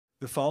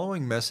The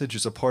following message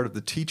is a part of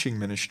the teaching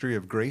ministry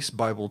of Grace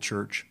Bible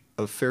Church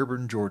of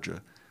Fairburn,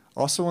 Georgia,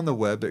 also on the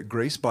web at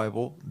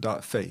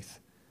gracebible.faith.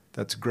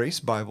 That's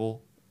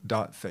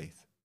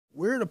gracebible.faith.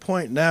 We're at a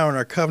point now in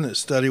our covenant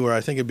study where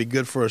I think it'd be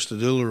good for us to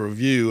do a little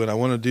review, and I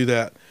want to do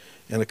that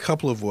in a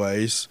couple of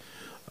ways.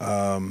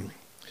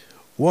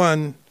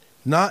 One,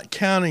 not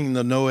counting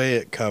the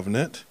Noahic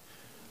covenant.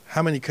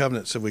 How many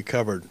covenants have we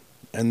covered?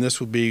 And this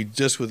would be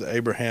just with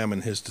Abraham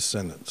and his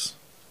descendants.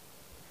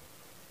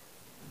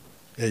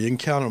 Yeah, you can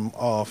count them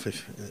off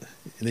if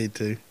you need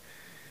to.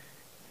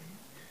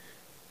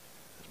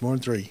 It's more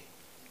than three.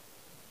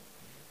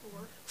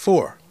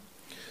 Four.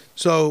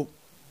 So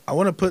I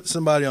want to put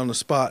somebody on the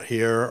spot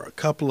here, a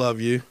couple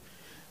of you,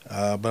 but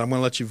I'm going to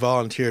let you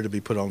volunteer to be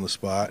put on the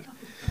spot.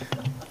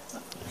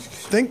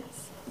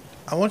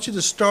 I want you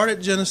to start at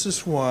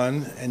Genesis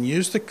 1 and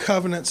use the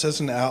covenants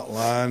as an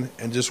outline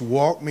and just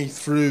walk me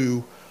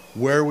through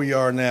where we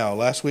are now.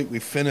 Last week we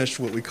finished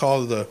what we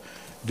call the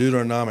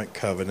Deuteronomic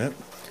covenant.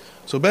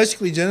 So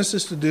basically,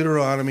 Genesis to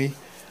Deuteronomy,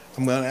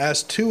 I'm going to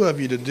ask two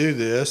of you to do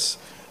this.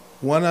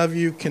 One of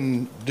you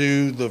can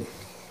do the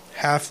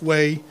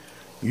halfway,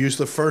 use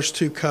the first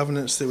two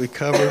covenants that we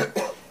covered,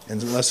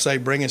 and let's say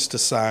bring us to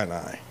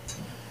Sinai.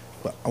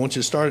 But I want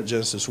you to start at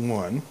Genesis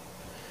 1.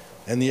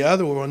 And the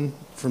other one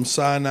from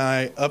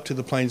Sinai up to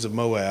the plains of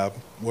Moab,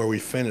 where we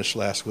finished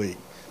last week.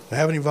 Do I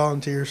have any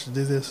volunteers to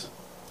do this?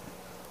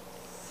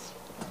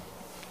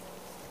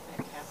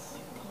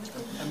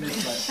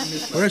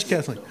 Where's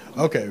Kathleen?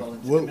 Okay,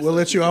 we'll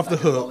let you off the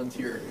hook.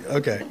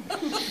 Okay.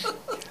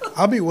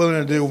 I'll be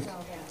willing to do,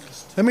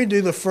 let me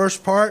do the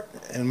first part,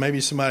 and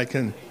maybe somebody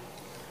can,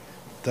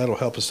 that'll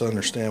help us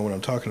understand what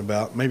I'm talking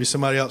about. Maybe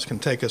somebody else can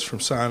take us from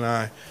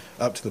Sinai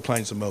up to the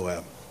plains of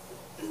Moab.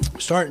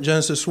 Start in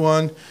Genesis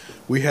 1.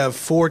 We have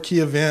four key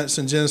events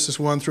in Genesis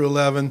 1 through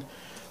 11.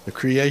 The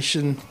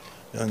creation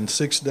in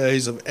 6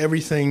 days of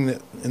everything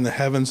that in the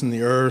heavens and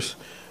the earth,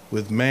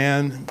 with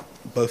man,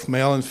 both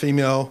male and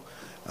female,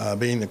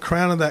 being the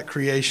crown of that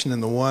creation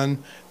and the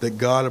one that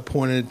God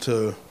appointed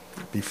to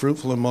be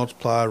fruitful and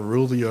multiply,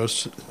 rule the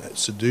earth,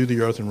 subdue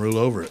the earth, and rule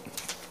over it.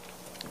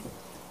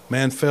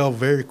 Man fell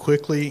very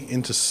quickly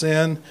into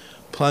sin,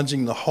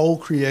 plunging the whole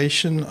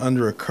creation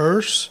under a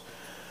curse.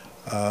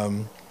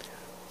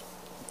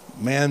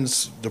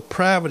 Man's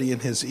depravity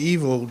and his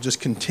evil just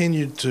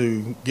continued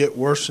to get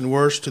worse and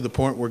worse to the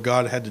point where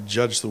God had to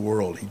judge the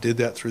world. He did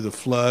that through the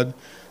flood.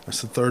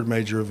 That's the third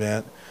major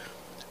event.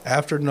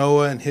 After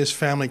Noah and his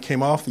family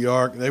came off the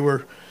ark, they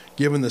were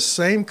given the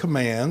same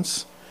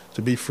commands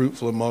to be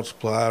fruitful and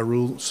multiply,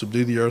 rule,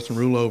 subdue the earth, and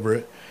rule over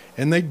it.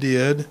 And they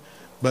did,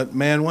 but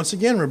man once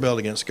again rebelled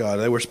against God.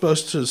 They were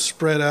supposed to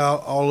spread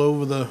out all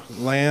over the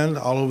land,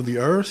 all over the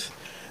earth.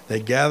 They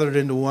gathered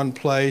into one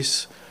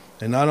place.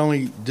 They not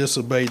only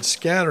disobeyed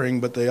scattering,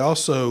 but they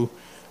also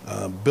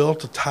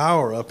built a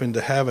tower up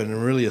into heaven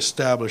and really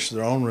established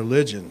their own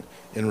religion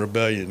in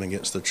rebellion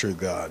against the true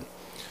God.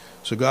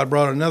 So God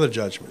brought another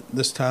judgment.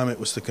 This time it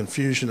was the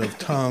confusion of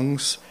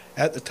tongues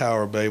at the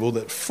Tower of Babel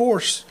that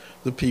forced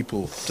the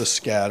people to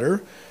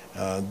scatter.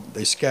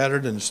 They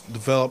scattered and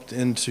developed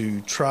into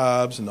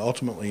tribes and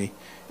ultimately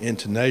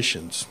into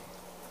nations.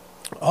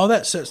 All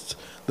that sets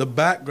the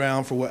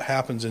background for what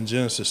happens in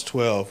Genesis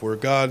 12, where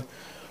God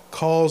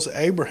calls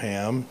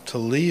Abraham to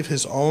leave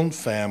his own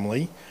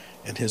family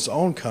and his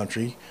own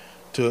country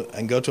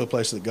and go to a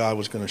place that God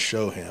was going to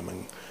show him.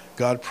 And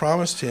God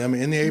promised him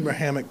in the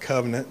Abrahamic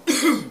covenant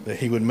that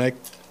he would make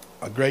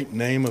a great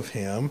name of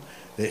him,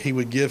 that he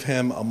would give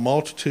him a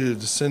multitude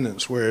of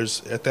descendants,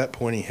 whereas at that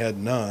point he had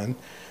none,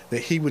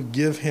 that he would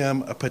give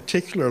him a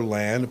particular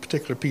land, a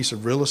particular piece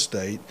of real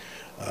estate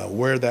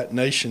where that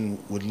nation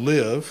would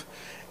live,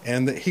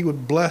 and that he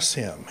would bless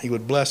him. He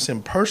would bless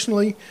him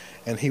personally,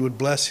 and he would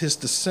bless his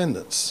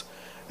descendants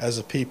as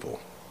a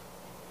people.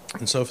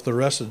 And so for the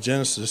rest of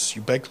Genesis,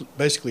 you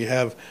basically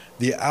have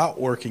the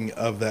outworking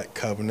of that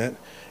covenant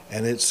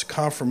and its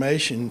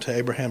confirmation to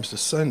Abraham's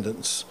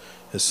descendants,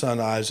 his son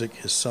Isaac,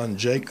 his son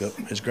Jacob,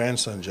 his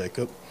grandson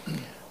Jacob.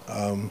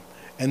 And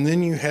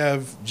then you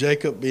have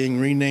Jacob being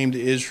renamed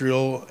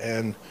Israel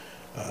and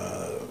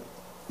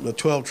the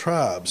 12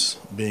 tribes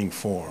being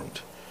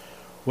formed.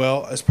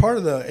 Well, as part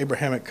of the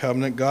Abrahamic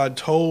covenant, God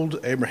told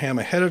Abraham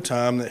ahead of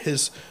time that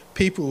his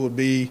people would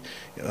be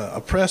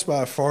oppressed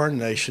by a foreign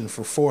nation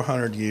for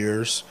 400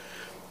 years.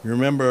 You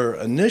remember,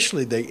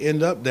 initially they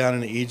end up down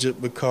in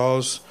Egypt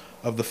because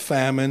of the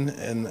famine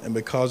and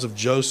because of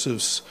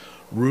Joseph's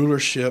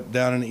rulership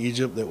down in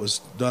Egypt that was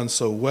done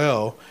so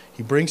well.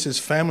 He brings his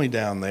family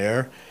down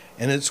there,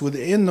 and it's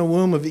within the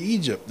womb of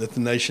Egypt that the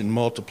nation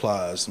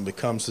multiplies and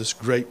becomes this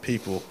great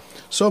people.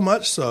 So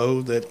much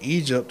so that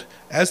Egypt,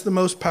 as the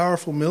most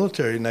powerful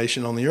military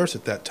nation on the earth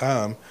at that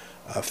time,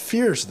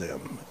 fears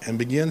them and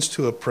begins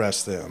to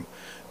oppress them,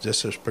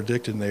 just as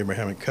predicted in the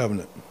Abrahamic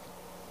covenant.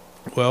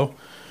 Well,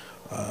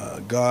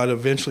 God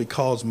eventually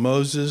calls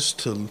Moses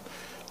to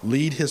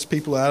lead his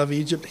people out of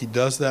Egypt. He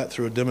does that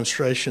through a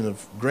demonstration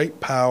of great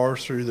power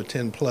through the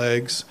 10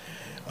 plagues.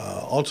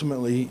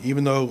 Ultimately,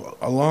 even though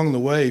along the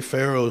way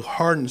Pharaoh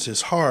hardens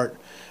his heart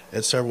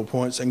at several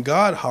points, and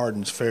God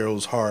hardens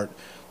Pharaoh's heart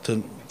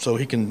so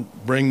he can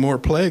bring more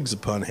plagues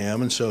upon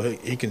him, and so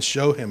he can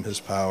show him his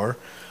power.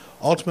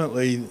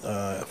 Ultimately,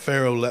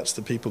 Pharaoh lets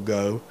the people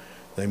go.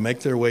 They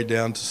make their way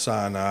down to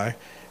Sinai,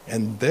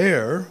 and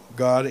there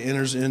God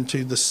enters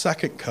into the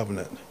second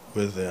covenant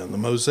with them, the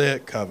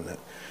Mosaic covenant.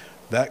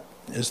 That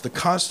is the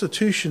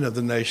constitution of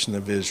the nation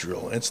of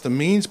Israel. It's the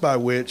means by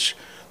which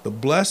the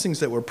blessings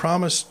that were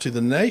promised to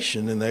the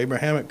nation in the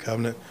Abrahamic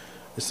covenant,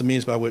 it's the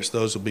means by which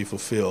those will be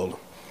fulfilled.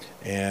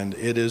 And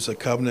it is a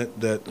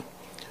covenant that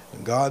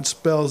God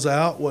spells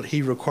out what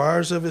he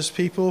requires of his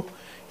people.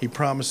 He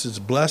promises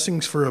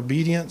blessings for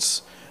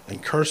obedience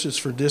and curses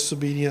for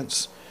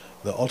disobedience,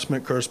 the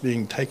ultimate curse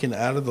being taken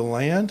out of the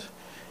land.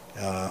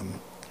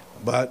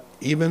 But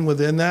even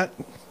within that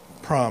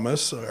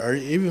promise, or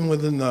even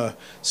within the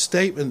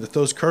statement that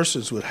those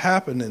curses would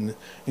happen, and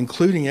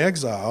including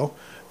exile,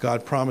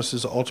 God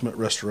promises ultimate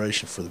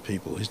restoration for the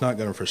people. He's not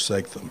going to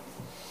forsake them.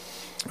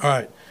 All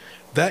right,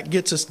 that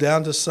gets us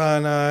down to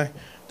Sinai.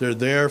 They're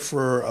there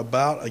for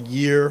about a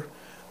year.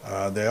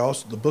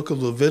 The book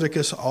of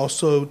Leviticus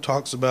also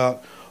talks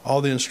about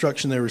all the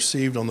instruction they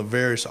received on the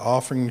various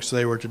offerings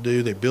they were to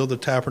do. They build the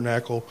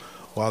tabernacle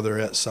while they're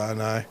at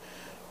Sinai.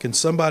 Can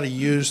somebody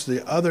use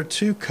the other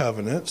two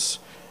covenants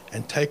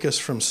and take us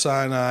from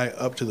Sinai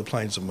up to the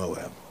plains of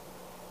Moab?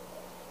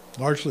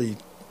 Largely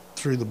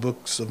through the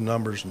books of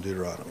Numbers and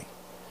Deuteronomy.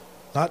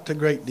 Not to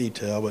great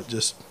detail, but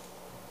just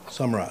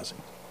summarizing.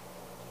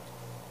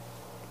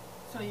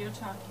 So you're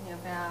talking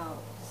about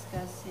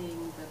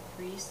discussing the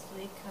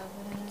priestly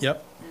covenant.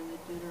 Yep. And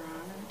the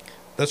Deuteronomy?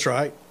 That's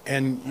right.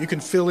 And you can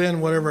fill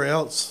in whatever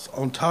else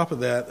on top of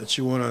that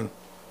you want to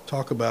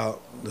talk about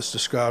that's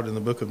described in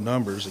the book of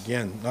Numbers.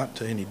 Again, not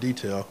to any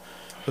detail,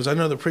 because I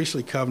know the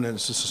priestly covenant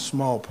is just a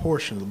small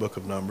portion of the book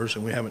of Numbers,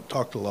 and we haven't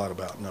talked a lot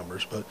about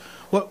Numbers. But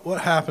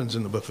what happens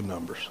in the book of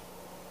Numbers?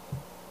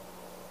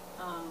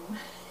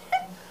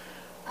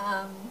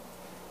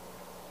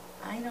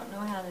 I don't know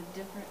how to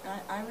different.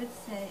 I would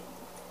say,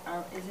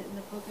 is it in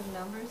the book of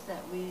Numbers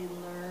that we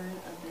learn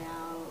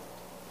about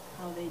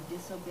how they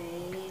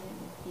disobeyed and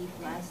he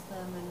blessed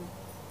them and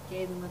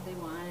gave them what they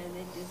wanted, and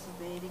they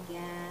disobeyed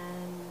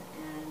again,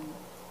 and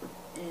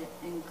it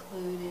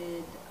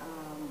included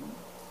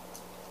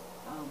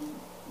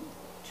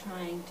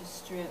trying to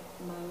strip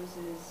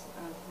Moses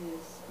of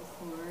his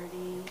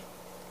authority,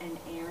 and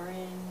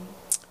Aaron.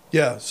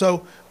 Yeah,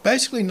 so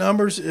basically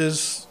Numbers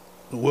is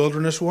the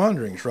wilderness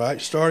wanderings, right?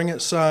 Starting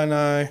at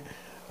Sinai,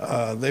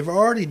 they've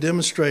already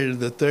demonstrated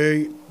that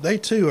they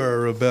too are a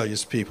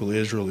rebellious people,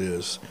 Israel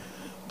is.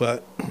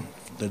 But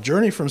the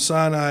journey from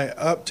Sinai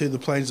up to the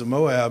plains of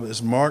Moab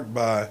is marked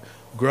by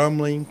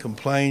grumbling,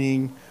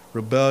 complaining,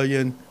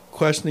 rebellion,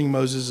 questioning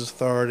Moses'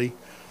 authority.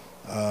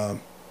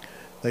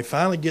 They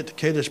finally get to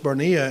Kadesh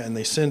Barnea, and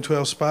they send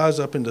 12 spies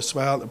up to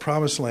spy out the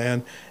promised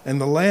land.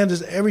 And the land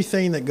is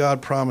everything that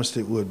God promised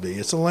it would be.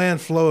 It's a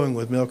land flowing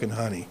with milk and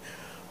honey.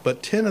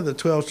 But 10 of the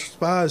 12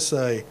 spies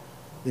say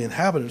the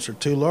inhabitants are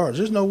too large.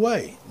 There's no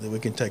way that we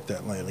can take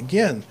that land.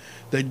 Again,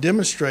 they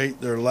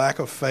demonstrate their lack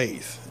of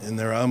faith and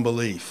their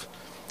unbelief.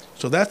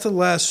 So that's the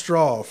last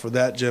straw for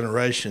that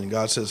generation.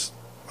 God says,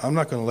 I'm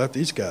not going to let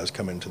these guys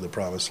come into the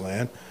promised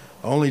land.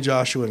 Only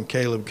Joshua and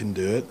Caleb can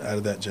do it out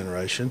of that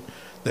generation.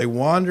 They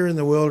wander in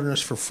the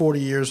wilderness for 40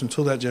 years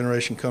until that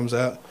generation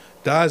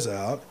dies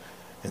out,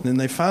 and then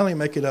they finally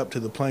make it up to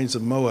the plains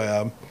of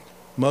Moab.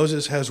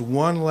 Moses has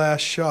one last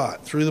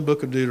shot through the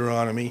book of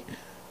Deuteronomy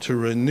to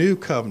renew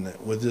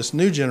covenant with this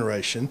new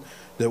generation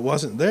that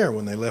wasn't there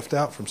when they left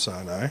out from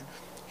Sinai.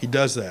 He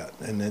does that,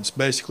 and it's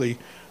basically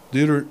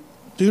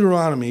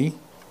Deuteronomy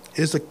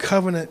is a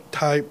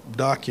covenant-type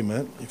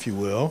document, if you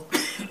will,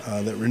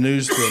 that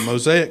renews the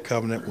Mosaic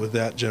covenant with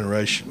that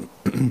generation.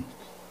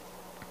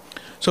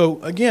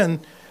 So again,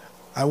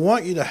 I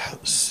want you to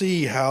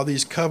see how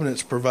these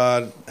covenants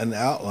provide an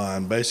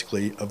outline,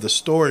 basically, of the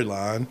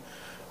storyline,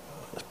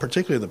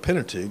 particularly the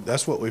Pentateuch.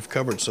 That's what we've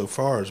covered so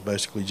far, is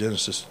basically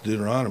Genesis to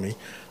Deuteronomy.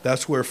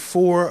 That's where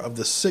 4 of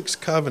the 6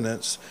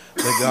 covenants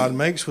that God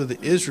makes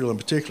with Israel in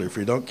particular, if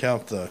you don't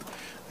count the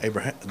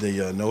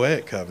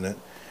Noahic covenant,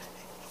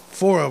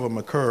 4 of them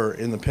occur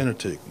in the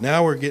Pentateuch.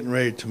 Now we're getting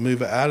ready to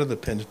move out of the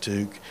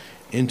Pentateuch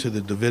into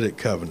the Davidic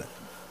covenant.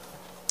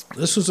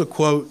 This was a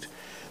quote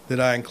that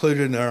I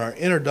included in our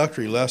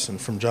introductory lesson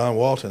from John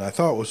Walton. I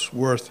thought was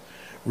worth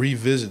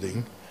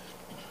revisiting.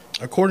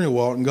 According to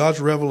Walton,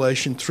 God's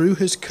revelation through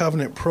his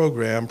covenant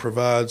program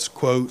provides,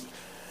 quote,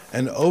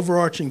 an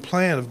overarching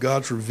plan of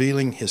God's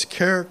revealing his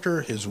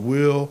character, his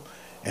will,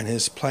 and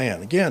his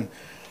plan. Again,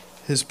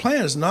 his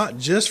plan is not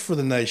just for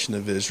the nation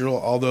of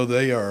Israel, although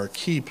they are a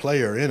key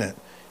player in it.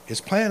 His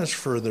plan is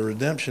for the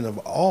redemption of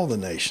all the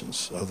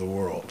nations of the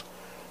world.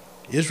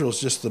 Israel is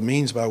just the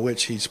means by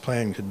which he's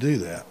planning to do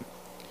that.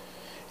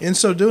 In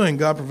so doing,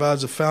 God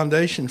provides a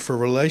foundation for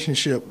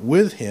relationship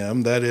with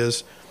him, that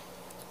is,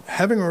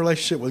 having a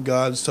relationship with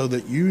God so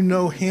that you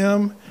know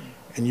him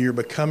and you're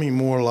becoming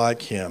more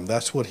like him.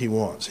 That's what he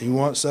wants. He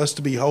wants us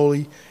to be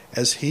holy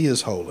as he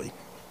is holy.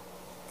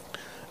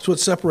 It's what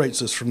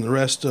separates us from the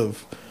rest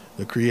of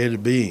the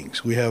created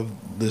beings. We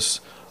have this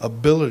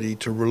ability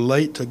to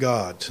relate to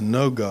God, to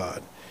know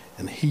God,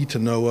 and He to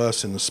know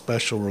us in a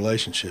special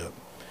relationship.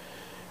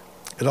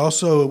 It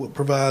also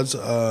provides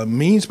a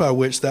means by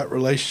which that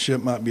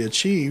relationship might be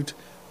achieved,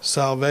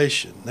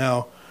 salvation.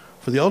 Now,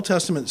 for the Old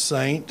Testament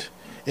saint,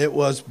 it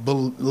was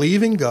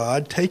believing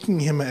God,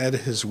 taking Him at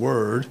His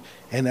word,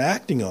 and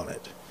acting on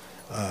it.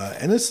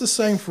 And it's the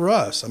same for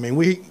us. I mean,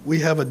 we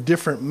have a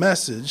different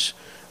message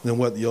than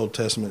what the Old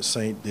Testament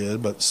saint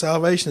did, but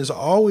salvation has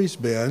always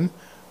been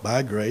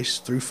by grace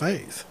through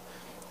faith.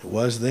 It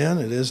was then,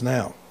 it is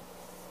now.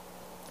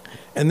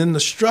 And then the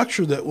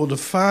structure that will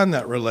define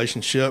that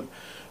relationship,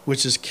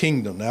 which is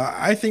kingdom. Now,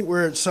 I think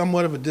we're at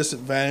somewhat of a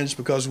disadvantage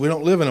because we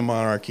don't live in a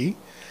monarchy,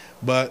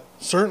 but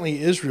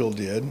certainly Israel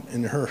did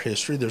in her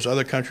history. There's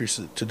other countries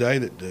today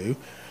that do.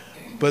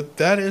 But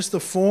that is the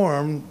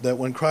form that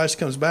when Christ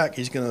comes back,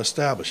 He's going to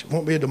establish. It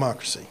won't be a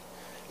democracy.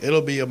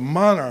 It'll be a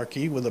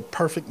monarchy with a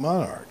perfect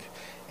monarch,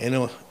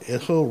 and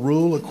it'll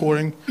rule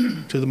according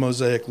to the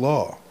Mosaic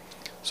law.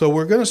 So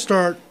we're going to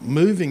start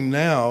moving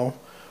now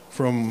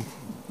from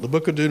the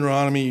book of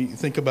Deuteronomy. You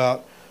think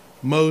about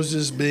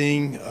Moses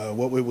being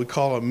what we would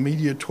call a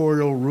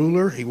mediatorial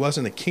ruler. He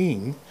wasn't a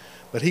king,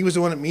 but he was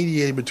the one that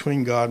mediated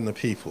between God and the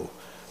people.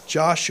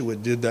 Joshua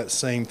did that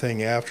same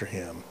thing after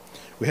him.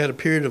 We had a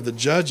period of the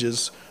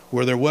judges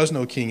where there was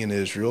no king in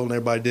Israel, and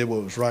everybody did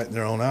what was right in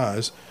their own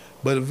eyes.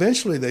 But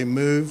eventually they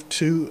moved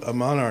to a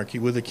monarchy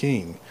with a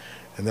king,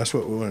 and that's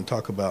what we're going to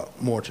talk about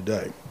more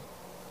today.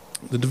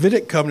 The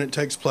Davidic covenant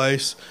takes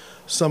place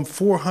some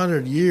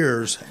 400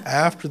 years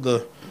after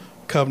the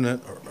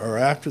covenant, or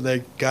after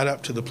they got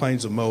up to the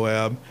plains of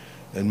Moab,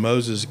 and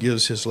Moses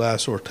gives his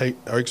last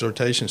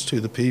exhortations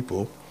to the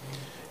people.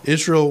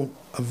 Israel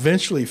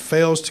eventually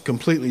fails to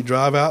completely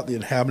drive out the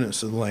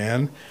inhabitants of the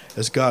land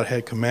as God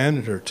had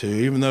commanded her to,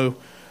 even though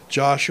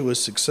Joshua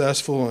was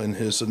successful in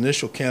his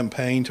initial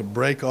campaign to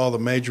break all the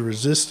major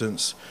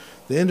resistance.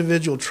 The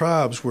individual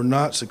tribes were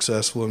not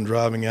successful in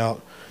driving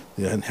out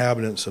the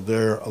inhabitants of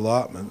their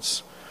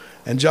allotments.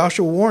 And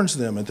Joshua warns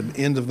them at the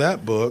end of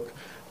that book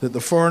that the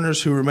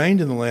foreigners who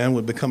remained in the land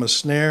would become a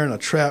snare and a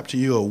trap to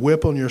you, a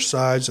whip on your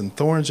sides and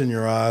thorns in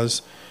your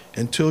eyes,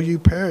 until you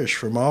perish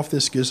from off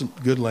this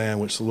good land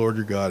which the Lord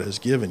your God has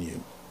given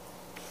you.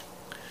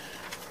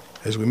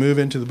 As we move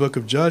into the book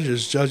of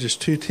Judges, Judges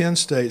 2:10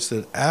 states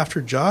that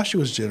after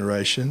Joshua's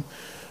generation,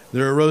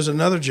 there arose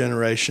another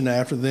generation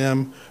after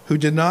them who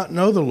did not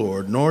know the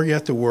Lord, nor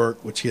yet the work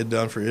which He had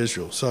done for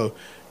Israel. So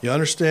you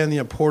understand the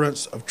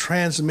importance of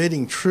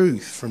transmitting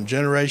truth from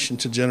generation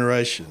to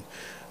generation.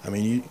 I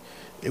mean,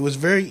 it was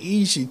very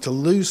easy to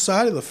lose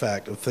sight of the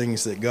fact of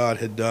things that God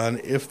had done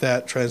if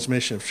that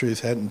transmission of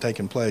truth hadn't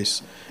taken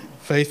place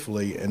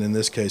faithfully, and in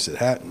this case it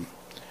hadn't.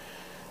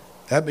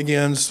 That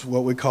begins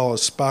what we call a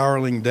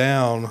spiraling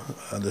down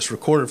that's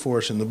recorded for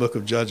us in the book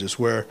of Judges,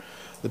 where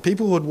the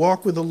people would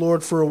walk with the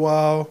Lord for a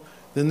while,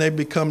 then they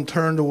become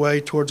turned away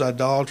towards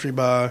idolatry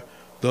by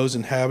those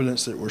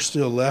inhabitants that were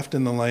still left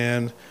in the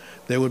land.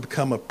 They would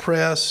become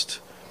oppressed.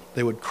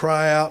 They would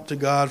cry out to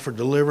God for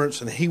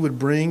deliverance, and He would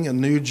bring a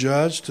new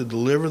judge to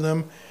deliver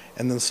them,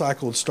 and then the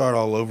cycle would start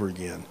all over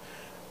again.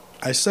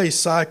 I say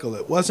cycle.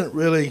 It wasn't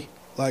really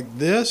like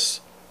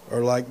this or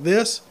like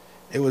this.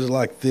 It was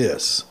like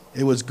this.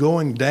 It was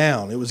going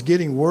down. It was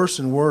getting worse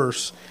and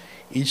worse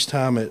each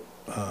time it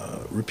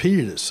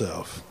repeated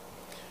itself.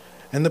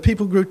 And the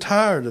people grew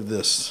tired of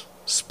this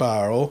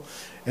spiral,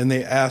 and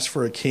they asked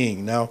for a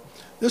king. Now,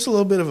 there's a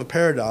little bit of a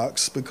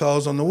paradox,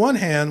 because on the one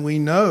hand, we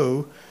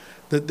know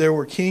that there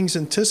were kings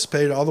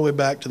anticipated all the way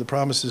back to the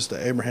promises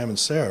to Abraham and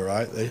Sarah,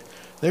 right?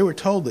 They were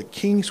told that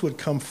kings would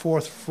come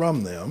forth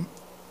from them.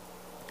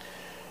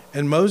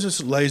 And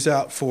Moses lays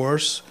out for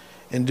us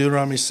in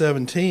Deuteronomy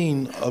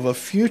 17 of a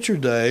future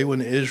day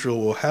when Israel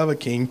will have a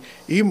king,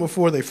 even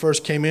before they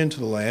first came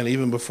into the land,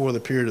 even before the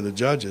period of the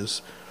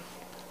judges.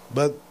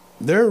 But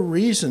their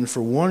reason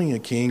for wanting a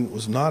king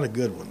was not a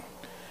good one.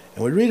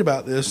 And we read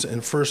about this in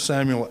 1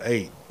 Samuel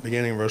 8,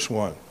 beginning in verse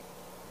 1.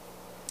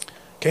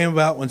 Came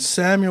about when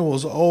Samuel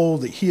was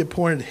old that he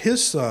appointed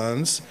his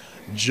sons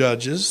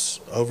judges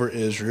over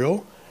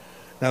Israel.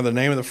 Now the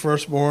name of the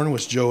firstborn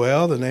was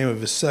Joel, the name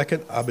of his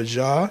second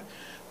Abijah.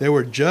 They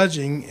were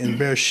judging in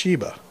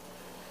Beersheba.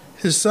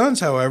 His sons,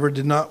 however,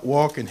 did not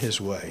walk in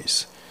his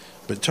ways,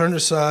 but turned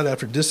aside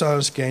after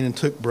dishonest gain and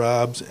took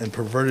bribes and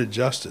perverted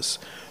justice.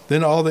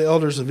 Then all the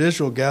elders of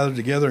Israel gathered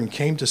together and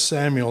came to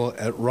Samuel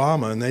at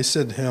Ramah, and they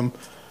said to him,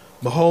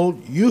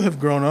 Behold, you have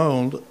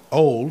grown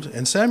old,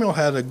 and Samuel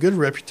had a good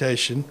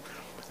reputation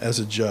as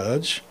a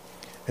judge,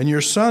 and your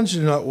sons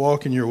do not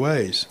walk in your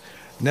ways.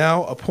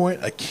 Now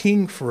appoint a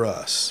king for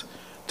us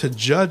to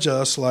judge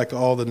us like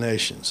all the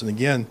nations. And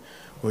again,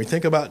 when we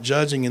think about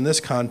judging in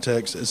this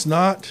context, it's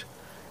not,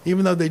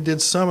 even though they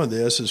did some of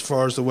this as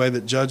far as the way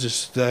that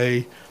judges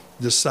today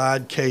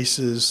decide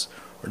cases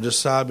or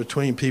decide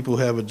between people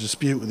who have a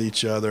dispute with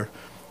each other,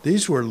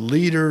 these were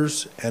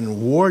leaders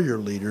and warrior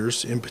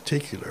leaders in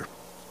particular.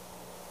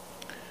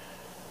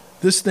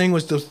 This thing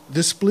was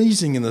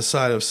displeasing in the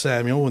sight of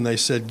Samuel when they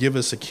said, Give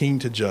us a king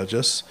to judge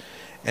us.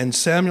 And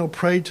Samuel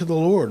prayed to the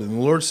Lord, and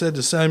the Lord said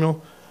to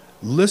Samuel,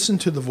 listen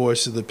to the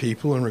voice of the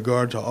people in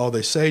regard to all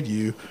they say to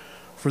you,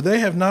 for they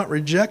have not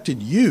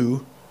rejected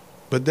you,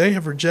 but they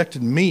have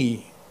rejected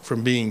me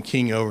from being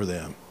king over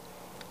them.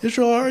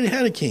 Israel already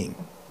had a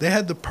king. They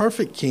had the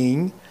perfect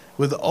king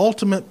with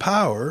ultimate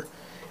power,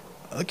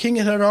 a king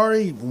that had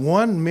already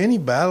won many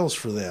battles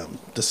for them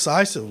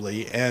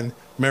decisively and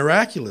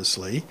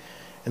miraculously,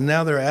 and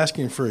now they're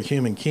asking for a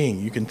human king.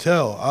 You can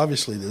tell,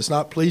 obviously, that it's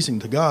not pleasing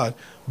to God,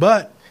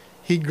 but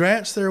he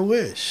grants their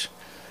wish.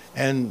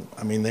 And,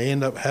 I mean, they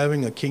end up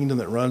having a kingdom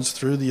that runs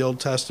through the Old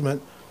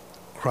Testament.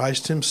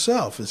 Christ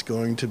himself is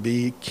going to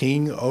be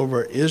king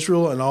over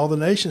Israel and all the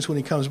nations when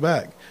he comes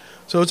back.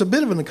 So it's a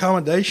bit of an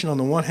accommodation on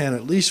the one hand,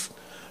 at least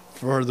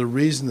for the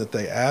reason that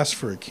they asked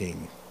for a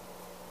king.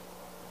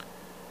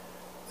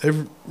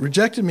 They've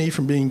rejected me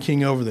from being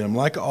king over them,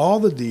 like all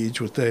the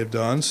deeds which they have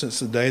done since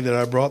the day that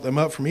I brought them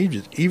up from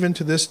Egypt, even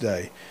to this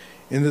day,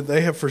 in that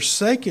they have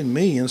forsaken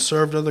me and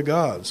served other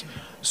gods.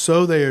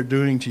 So they are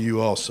doing to you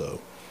also.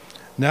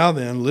 Now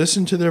then,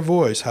 listen to their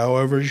voice.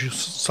 However, you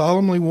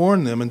solemnly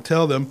warn them and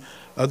tell them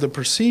of the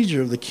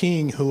procedure of the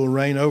king who will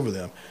reign over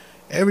them.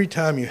 Every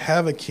time you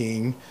have a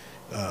king,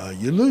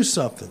 you lose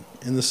something,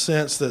 in the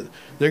sense that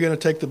they're going to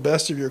take the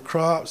best of your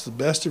crops, the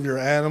best of your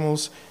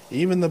animals,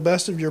 even the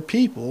best of your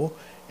people,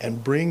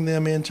 and bring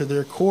them into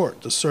their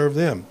court to serve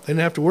them. They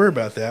didn't have to worry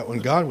about that when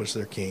God was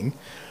their king,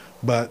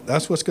 but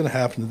that's what's going to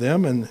happen to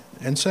them,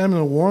 and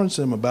Samuel warns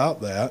them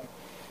about that.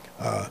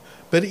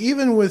 But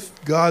even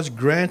with God's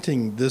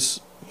granting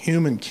this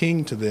human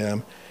king to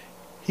them,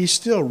 he's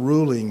still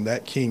ruling,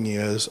 that king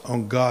is,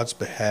 on God's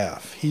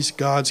behalf. He's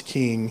God's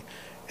king,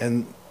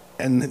 and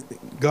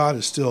God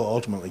is still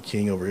ultimately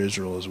king over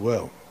Israel as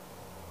well.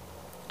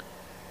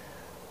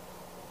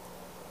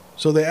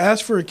 So they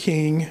asked for a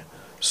king.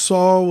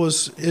 Saul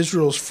was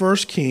Israel's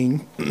first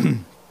king.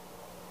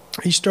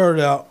 He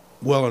started out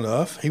well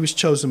enough. He was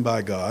chosen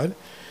by God,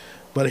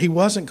 but he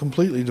wasn't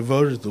completely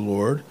devoted to the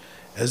Lord,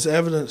 as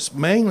evidenced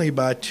mainly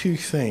by two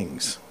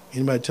things.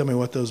 Anybody tell me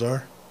what those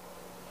are?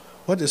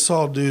 What did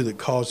Saul do that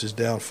caused his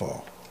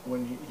downfall?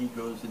 When he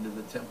goes into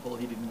the temple,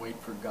 he didn't wait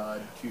for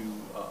God to,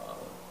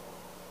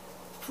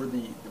 for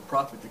the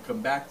prophet to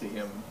come back to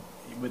him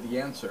with the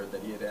answer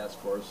that he had asked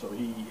for. So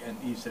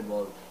he said,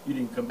 well, you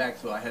didn't come back,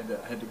 so I had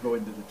to go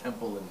into the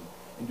temple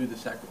and do the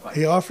sacrifice.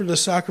 He offered a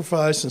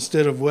sacrifice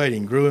instead of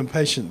waiting, grew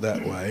impatient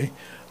that way.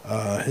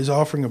 His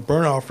offering of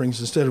burnt offerings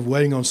instead of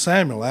waiting on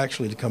Samuel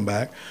actually to come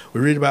back. We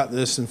read about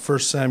this in 1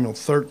 Samuel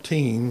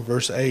 13,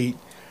 verse 8.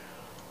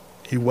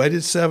 He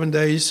waited 7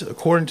 days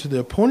according to the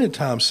appointed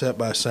time set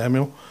by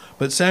Samuel,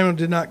 but Samuel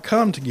did not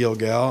come to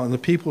Gilgal, and the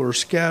people were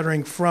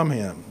scattering from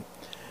him.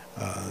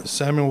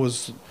 Samuel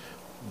was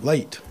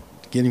late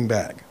getting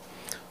back.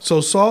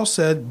 So Saul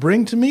said,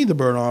 bring to me the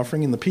burnt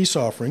offering and the peace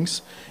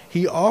offerings.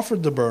 He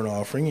offered the burnt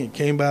offering. It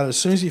came about as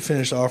soon as he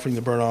finished offering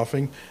the burnt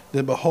offering,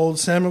 that behold,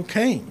 Samuel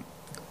came.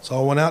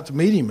 Saul went out to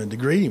meet him and to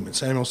greet him. And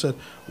Samuel said,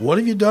 what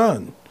have you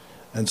done?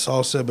 And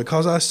Saul said,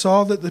 because I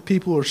saw that the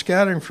people were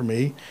scattering from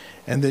me,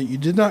 and that you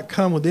did not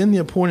come within the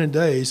appointed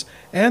days,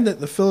 and that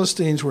the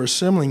Philistines were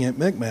assembling at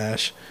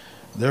Michmash.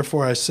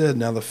 Therefore I said,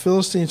 now the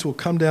Philistines will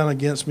come down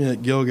against me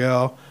at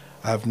Gilgal.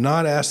 I have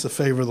not asked the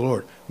favor of the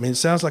Lord. I mean, it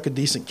sounds like a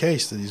decent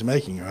case that he's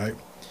making, right?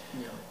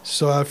 Yeah.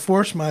 So I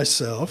forced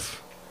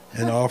myself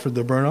and offered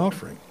the burnt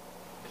offering.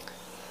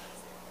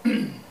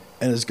 And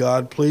is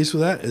God pleased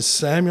with that? Is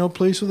Samuel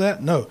pleased with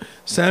that? No.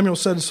 Samuel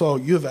said to Saul,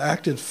 you have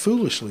acted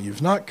foolishly.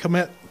 You've not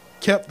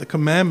kept the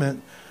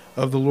commandment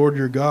of the Lord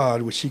your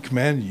God, which he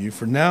commanded you.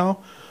 For now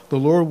the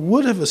Lord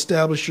would have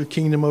established your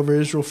kingdom over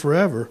Israel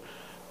forever,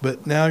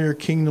 but now your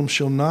kingdom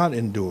shall not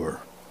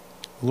endure.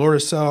 The Lord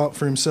has sought out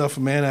for himself a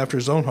man after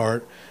his own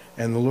heart,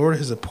 and the Lord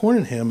has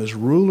appointed him as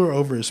ruler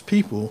over his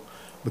people,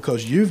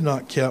 because you've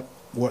not kept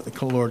what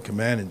the Lord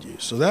commanded you.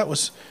 So that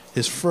was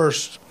his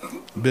first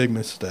big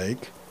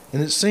mistake.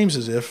 And it seems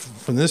as if,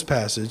 from this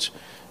passage,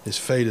 his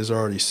fate is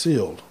already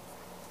sealed.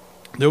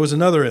 There was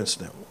another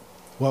incident.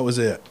 What was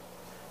it?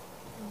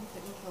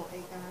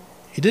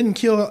 He didn't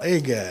kill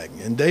Agag.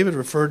 And David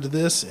referred to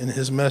this in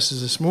his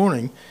message this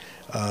morning.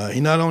 He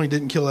not only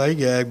didn't kill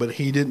Agag, but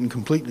he didn't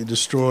completely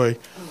destroy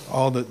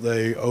all that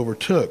they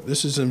overtook.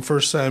 This is in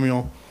 1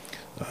 Samuel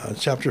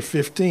chapter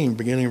 15,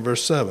 beginning in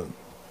verse 7.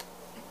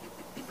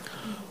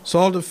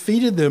 Saul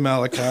defeated the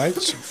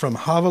Amalekites from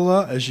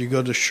Havilah as you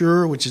go to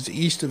Shur, which is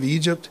east of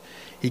Egypt.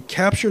 He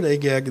captured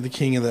Agag, the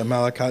king of the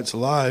Amalekites,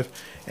 alive,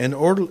 and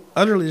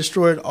utterly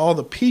destroyed all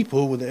the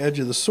people with the edge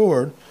of the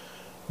sword.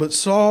 But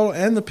Saul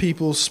and the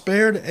people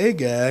spared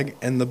Agag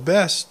and the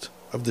best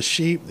of the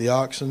sheep, the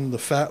oxen, the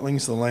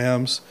fatlings, the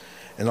lambs,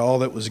 and all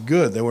that was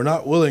good. They were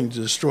not willing to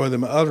destroy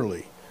them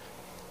utterly.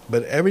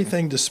 But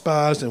everything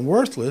despised and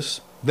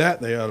worthless,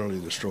 that they utterly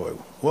destroyed.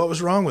 What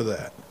was wrong with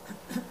that?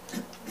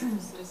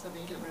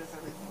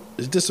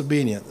 It's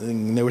disobedient,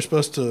 and they were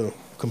supposed to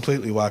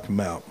completely wipe him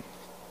out.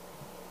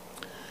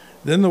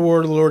 Then the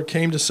word of the Lord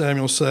came to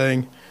Samuel,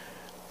 saying,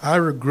 I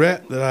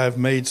regret that I have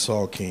made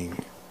Saul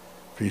king,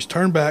 for he's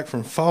turned back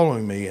from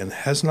following me and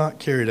has not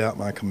carried out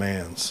my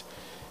commands.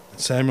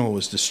 Samuel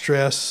was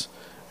distressed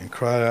and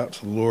cried out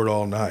to the Lord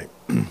all night.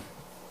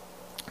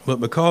 But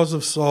because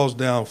of Saul's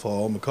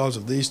downfall, because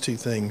of these two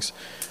things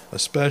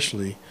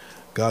especially,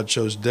 God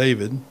chose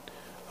David,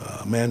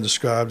 a man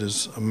described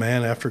as a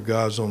man after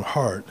God's own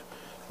heart,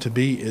 to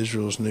be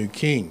Israel's new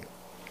king.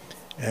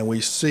 And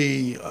we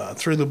see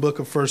through the book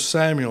of 1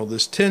 Samuel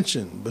this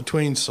tension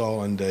between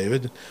Saul and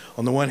David.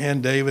 On the one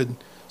hand, David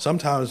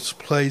sometimes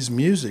plays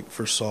music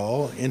for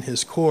Saul in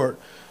his court.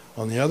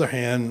 On the other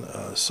hand,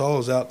 Saul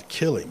is out to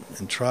kill him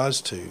and tries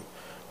to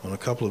on a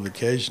couple of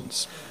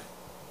occasions.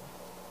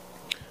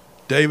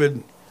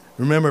 David,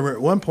 remember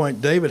at one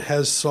point, David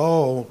has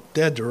Saul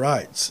dead to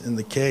rights in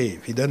the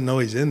cave. He doesn't know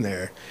he's in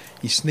there.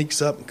 He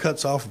sneaks up and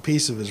cuts off a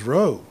piece of his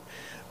robe,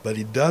 but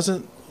he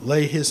doesn't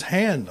lay his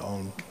hand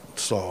on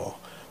Saul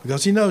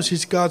because he knows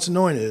he's God's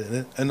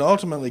anointed, and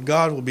ultimately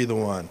God will be the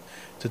one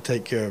to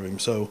take care of him.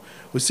 So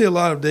we see a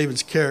lot of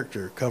David's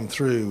character come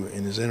through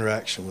in his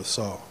interaction with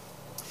Saul.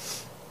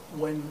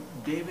 When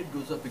David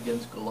goes up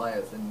against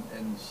Goliath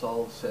and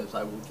Saul says,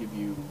 I will give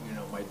you,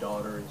 my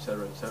daughter,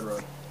 etc.,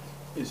 etc.,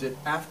 is it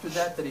after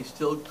that he's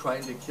still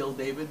trying to kill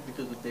David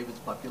because of David's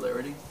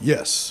popularity?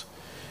 Yes.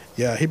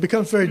 Yeah, he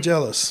becomes very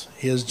jealous.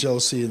 He has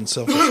jealousy and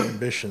selfish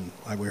ambition,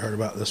 like we heard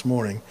about this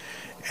morning.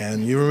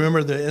 And you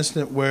remember the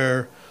incident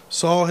where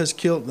Saul has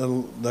killed,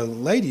 the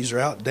ladies are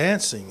out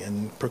dancing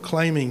and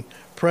proclaiming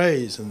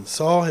praise, and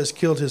Saul has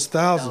killed his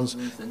thousands,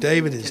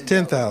 David his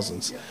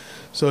 10,000s. Yeah.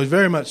 So he's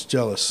very much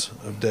jealous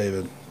of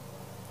David.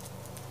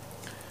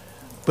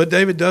 But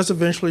David does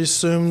eventually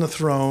assume the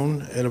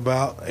throne at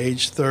about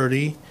age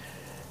 30.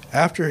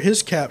 After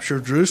his capture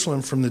of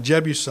Jerusalem from the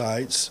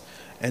Jebusites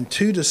and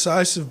 2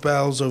 decisive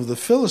battles over the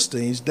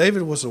Philistines,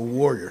 David was a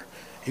warrior.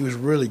 He was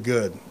really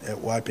good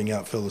at wiping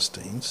out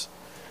Philistines.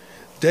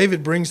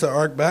 David brings the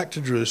ark back to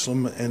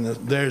Jerusalem and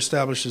there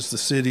establishes the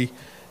city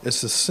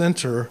as the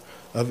center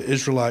of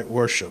Israelite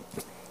worship.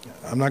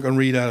 I'm not going to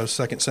read out of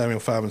 2 Samuel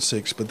 5 and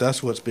 6, but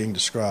that's what's being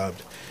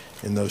described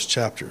in those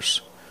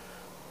chapters.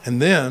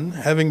 And then,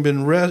 having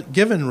been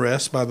given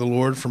rest by the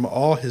Lord from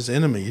all his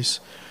enemies,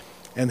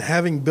 and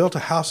having built a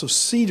house of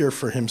cedar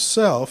for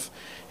himself,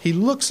 he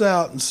looks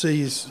out and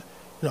sees,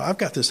 I've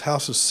got this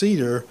house of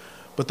cedar,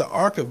 but the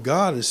ark of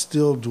God is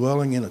still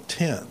dwelling in a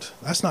tent.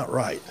 That's not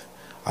right.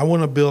 I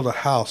want to build a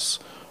house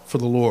for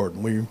the Lord.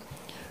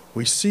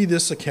 We see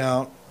this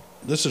account.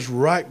 This is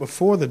right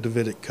before the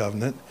Davidic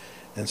covenant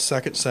in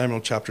 2 Samuel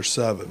chapter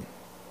 7.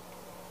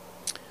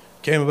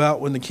 It came about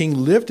when the king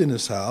lived in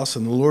his house,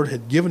 and the Lord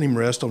had given him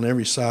rest on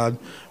every side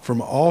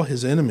from all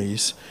his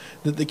enemies,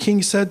 that the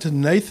king said to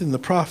Nathan the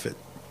prophet,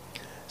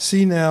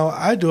 See now,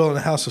 I dwell in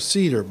a house of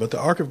cedar, but the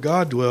ark of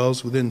God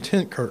dwells within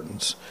tent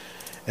curtains.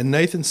 And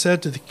Nathan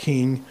said to the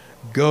king,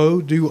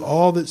 Go, do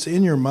all that's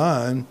in your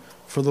mind,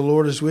 for the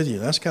Lord is with you.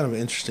 That's kind of an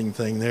interesting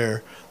thing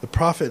there. The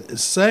prophet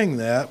is saying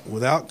that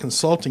without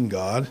consulting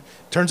God.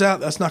 Turns out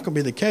that's not going to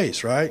be the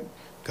case, right?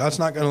 God's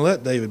not going to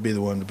let David be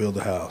the one to build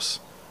the house.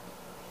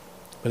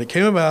 But it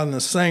came about in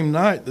the same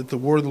night that the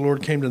word of the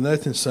Lord came to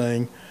Nathan,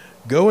 saying,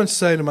 Go and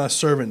say to my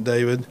servant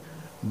David,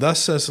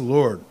 Thus says the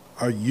Lord,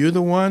 Are you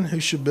the one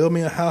who should build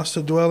me a house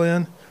to dwell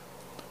in?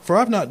 For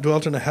I've not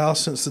dwelt in a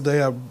house since the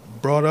day I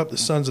brought up the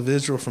sons of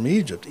Israel from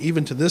Egypt,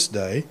 even to this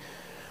day,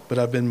 but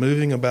I've been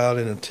moving about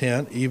in a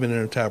tent, even in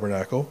a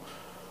tabernacle.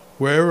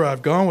 Wherever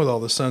I've gone with all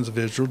the sons of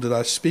Israel, did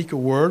I speak a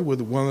word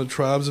with one of the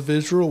tribes of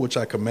Israel, which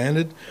I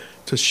commanded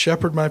to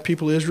shepherd my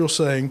people Israel,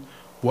 saying,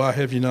 Why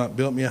have you not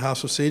built me a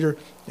house of cedar?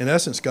 In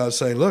essence, God's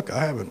saying, Look,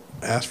 I haven't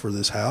asked for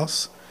this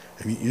house.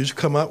 You just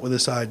come up with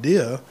this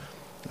idea,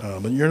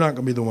 but you're not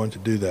going to be the one to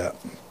do that.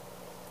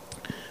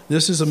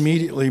 This is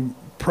immediately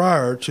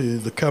prior to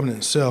the covenant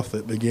itself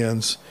that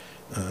begins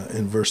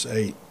in verse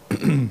 8.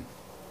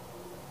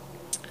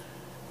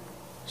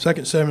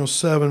 2 Samuel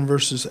 7,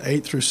 verses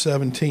 8 through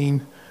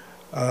 17.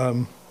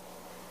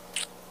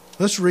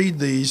 Let's read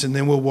these, and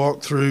then we'll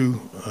walk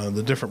through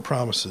the different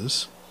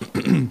promises.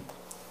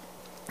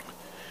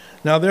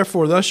 Now,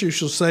 therefore, thus you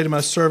shall say to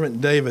my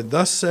servant David,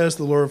 Thus says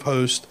the Lord of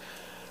hosts,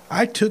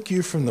 I took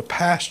you from the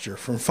pasture,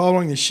 from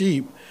following the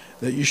sheep,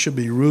 that you should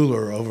be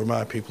ruler over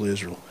my people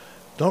Israel.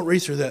 Don't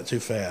read through that too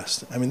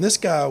fast. I mean, this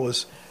guy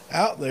was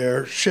out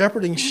there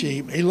shepherding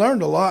sheep. He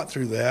learned a lot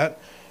through that.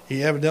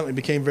 He evidently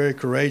became very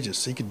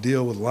courageous. He could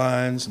deal with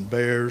lions and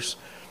bears.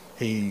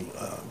 He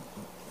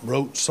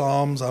wrote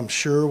psalms, I'm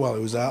sure, while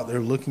he was out there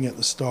looking at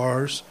the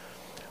stars.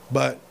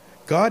 But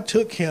God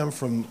took him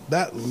from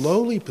that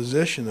lowly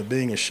position of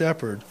being a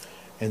shepherd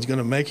and is going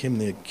to make him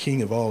the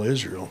king of all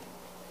Israel.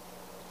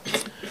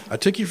 I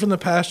took you from the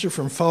pasture,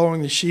 from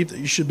following the sheep, that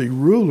you should be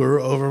ruler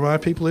over my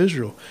people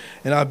Israel.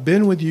 And I've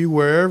been with you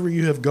wherever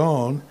you have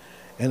gone,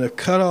 and have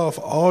cut off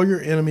all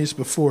your enemies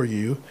before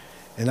you,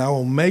 and I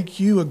will make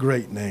you a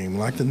great name,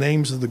 like the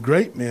names of the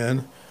great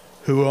men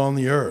who are on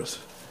the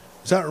earth.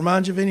 Does that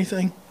remind you of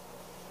anything?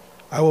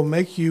 I will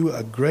make you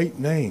a great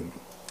name.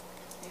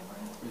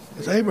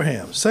 It's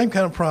Abraham. Same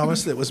kind of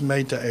promise that was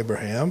made to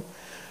Abraham.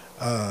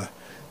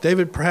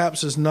 David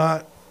perhaps is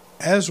not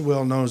as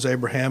well known as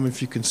Abraham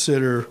if you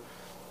consider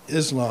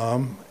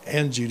Islam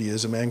and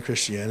Judaism and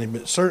Christianity,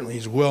 but certainly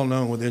he's well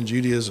known within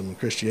Judaism and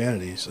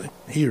Christianity. He's a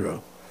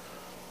hero.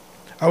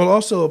 I will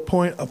also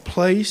appoint a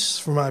place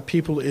for my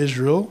people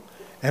Israel,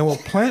 and will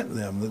plant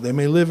them, that they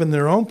may live in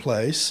their own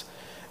place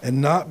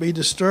and not be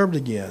disturbed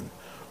again.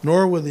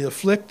 Nor will the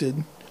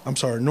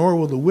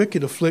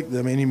wicked afflict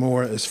them any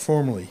more as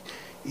formerly,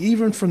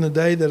 even from the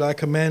day that I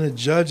commanded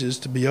judges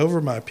to be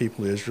over my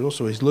people Israel.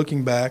 So he's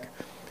looking back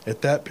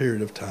at that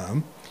period of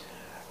time.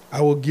 I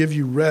will give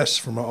you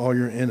rest from all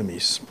your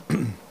enemies.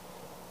 The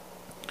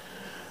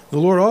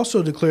Lord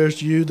also declares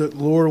to you that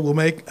the Lord will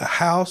make a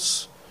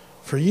house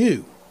for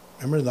you.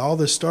 Remember, all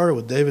this started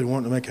with David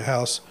wanting to make a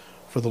house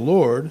for the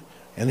Lord,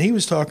 and he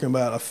was talking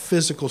about a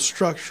physical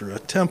structure, a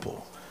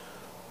temple.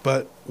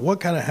 But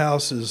what kind of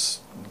house is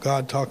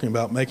God talking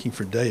about making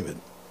for David?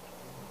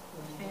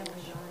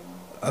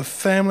 A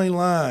family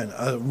line,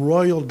 a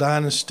royal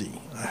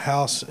dynasty, a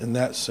house in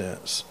that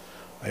sense.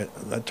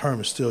 That term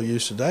is still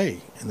used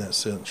today in that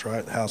sense,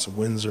 right? The House of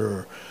Windsor,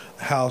 or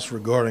the house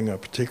regarding a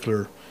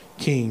particular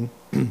king.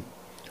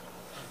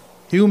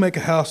 He will make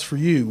a house for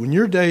you. When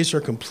your days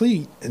are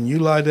complete and you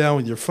lie down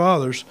with your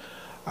fathers,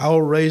 I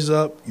will raise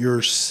up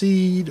your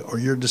seed, or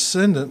your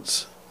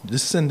descendant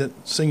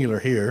singular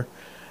here,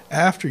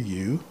 after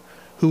you,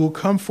 who will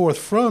come forth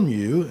from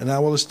you, and I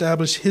will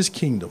establish his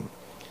kingdom.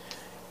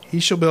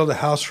 He shall build a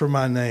house for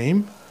my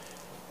name.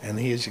 And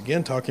he is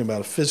again talking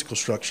about a physical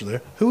structure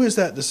there. Who is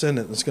that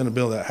descendant that's going to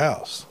build that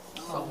house?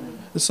 Solomon.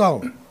 It's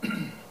Solomon.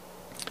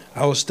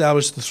 I will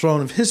establish the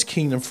throne of his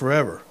kingdom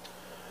forever.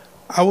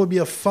 I will be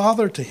a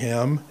father to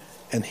him,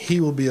 and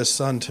he will be a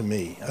son to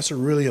me. That's a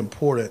really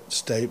important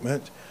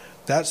statement.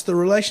 That's the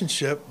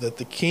relationship that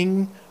the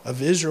king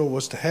of Israel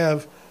was to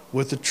have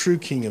with the true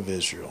king of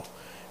Israel.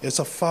 It's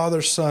a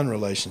father-son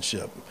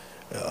relationship,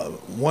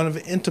 one of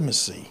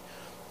intimacy,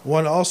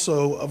 one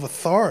also of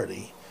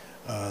authority.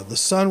 The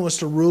son was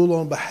to rule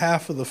on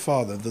behalf of the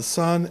father. The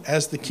son,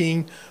 as the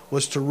king,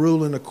 was to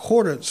rule in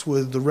accordance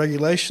with the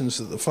regulations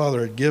that the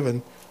father had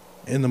given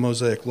in the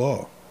Mosaic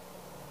law.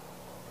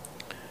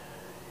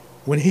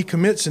 When he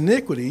commits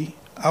iniquity,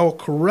 I will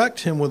correct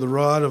him with the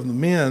rod of the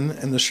men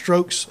and the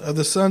strokes of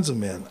the sons of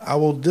men. I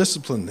will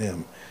discipline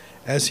him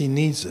as he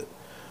needs it.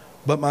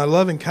 But my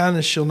loving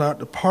kindness shall not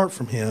depart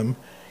from him,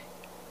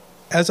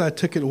 as I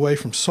took it away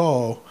from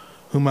Saul,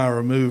 whom I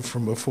removed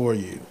from before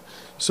you.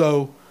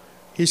 So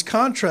he's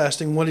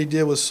contrasting what he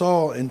did with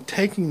Saul in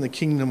taking the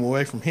kingdom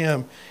away from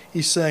him.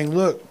 He's saying,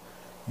 look,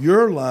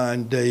 your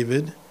line,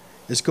 David,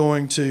 is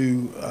going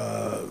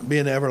to be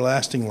an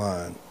everlasting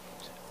line.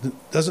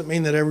 Doesn't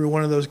mean that every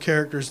one of those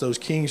characters, those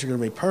kings, are going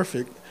to be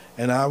perfect,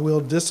 and I will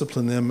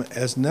discipline them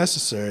as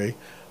necessary,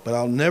 but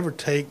I'll never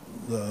take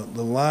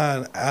the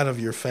line out of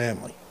your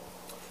family.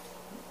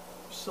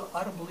 So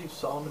I don't believe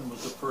Solomon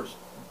was the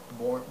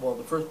firstborn. Well,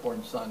 the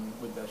firstborn son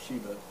with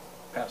Bathsheba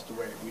passed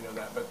away. We know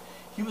that, but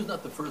he was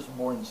not the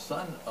firstborn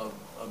son of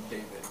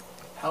David.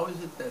 How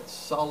is it that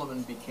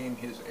Solomon became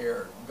his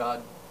heir?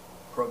 God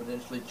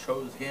providentially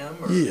chose him?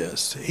 Or?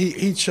 Yes,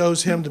 he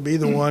chose him to be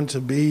the one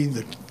to be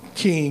the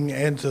king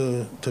and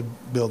to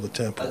build the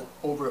temple.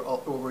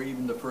 Over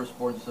even the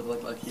firstborn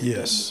stuff like he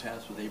had done in the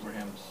past with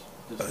Abraham's.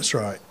 That's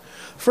right.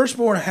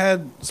 Firstborn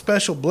had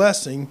special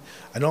blessing.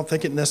 I don't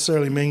think it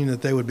necessarily means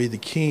that they would be the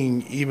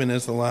king even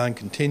as the line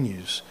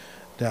continues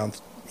down,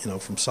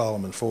 from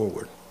Solomon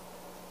forward.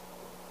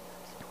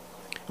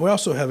 We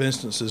also have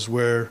instances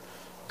where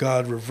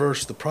God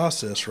reversed the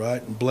process,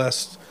 right, and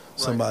blessed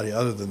somebody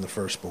other than the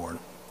firstborn.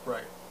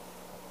 Right.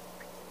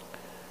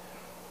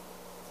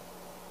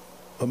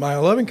 But my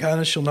loving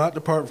kindness shall not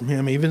depart from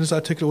him, even as I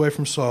took it away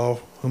from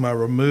Saul, whom I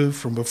removed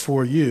from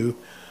before you.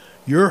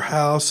 Your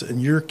house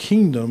and your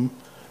kingdom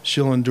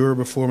shall endure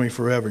before me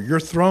forever. Your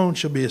throne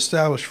shall be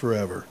established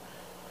forever.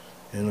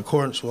 In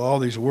accordance with all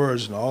these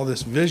words and all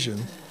this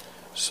vision,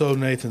 so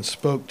Nathan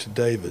spoke to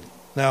David.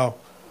 Now,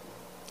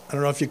 I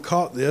don't know if you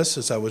caught this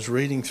as I was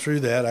reading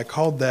through that. I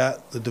called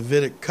that the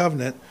Davidic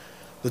covenant.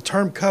 The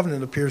term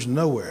covenant appears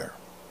nowhere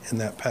in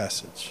that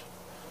passage.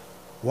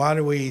 Why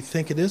do we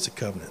think it is a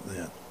covenant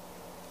then?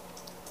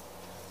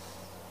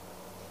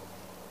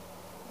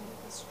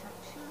 The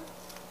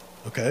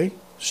structure. Okay,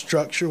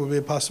 structure would be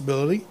a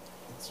possibility.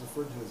 It's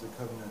referred to as a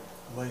covenant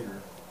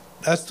later.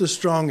 That's the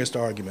strongest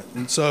argument.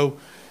 And so,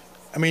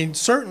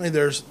 certainly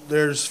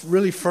there's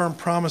really firm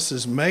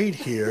promises made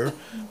here,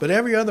 but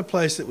every other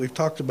place that we've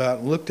talked about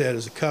and looked at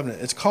as a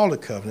covenant, it's called a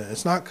covenant.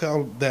 It's not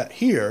called that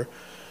here,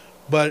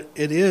 but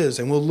it is.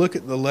 And we'll look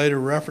at the later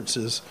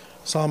references.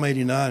 Psalm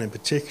 89 in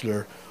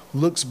particular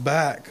looks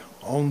back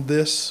on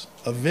this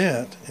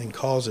event and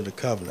calls it a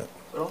covenant.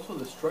 But also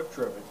the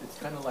structure of it. It's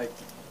kind of like,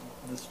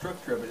 the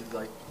structure of it is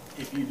like,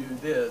 if you do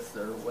this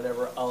or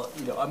whatever,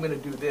 I'm going to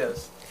do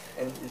this.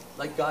 And it's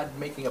like God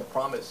making a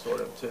promise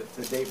sort of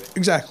to David.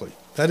 Exactly.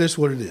 That is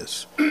what it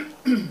is.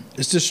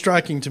 It's just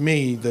striking to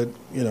me that,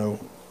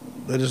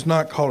 that is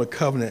not called a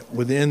covenant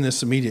within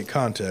this immediate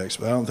context,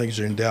 but I don't think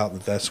you're in doubt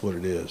that that's what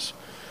it is.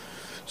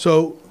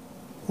 So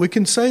we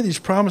can say these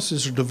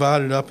promises are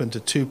divided up into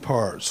two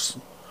parts.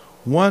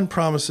 One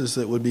promises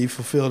that would be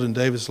fulfilled in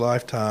David's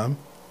lifetime,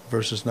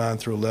 verses 9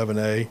 through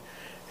 11a,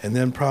 and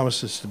then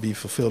promises to be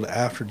fulfilled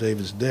after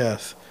David's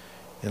death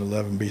in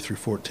 11b through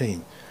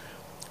 14.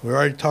 We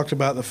already talked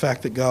about the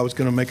fact that God was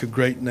going to make a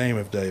great name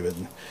of David.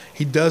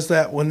 He does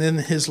that when in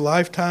his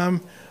lifetime,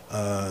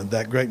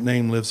 that great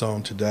name lives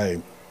on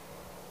today.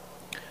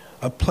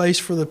 A place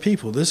for the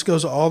people. This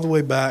goes all the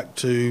way back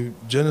to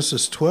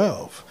Genesis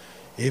 12.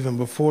 Even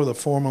before the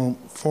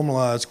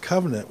formalized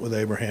covenant with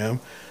Abraham,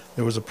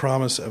 there was a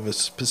promise of a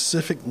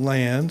specific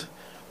land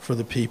for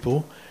the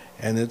people,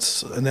 and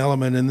it's an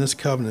element in this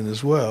covenant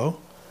as well.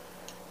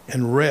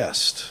 And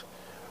rest.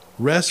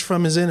 Rest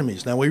from his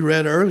enemies. Now, we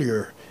read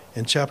earlier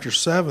in chapter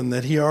 7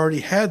 that he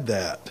already had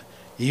that,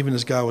 even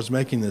as God was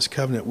making this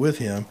covenant with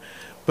him.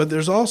 But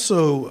there's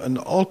also an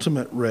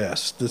ultimate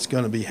rest that's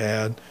going to be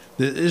had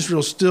that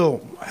Israel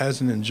still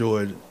hasn't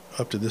enjoyed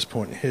up to this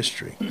point in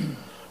history.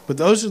 But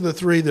those are the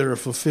three that are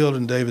fulfilled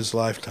in David's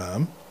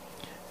lifetime.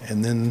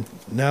 And then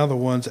now the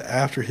ones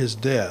after his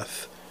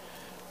death.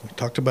 We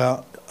talked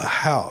about a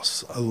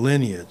house, a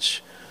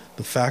lineage,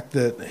 the fact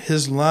that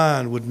his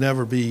line would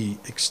never be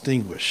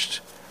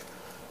extinguished.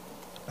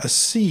 A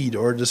seed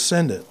or a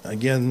descendant.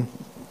 Again,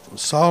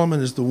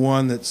 Solomon is the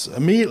one that's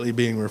immediately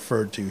being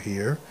referred to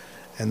here,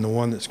 and the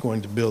one that's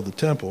going to build the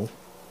temple.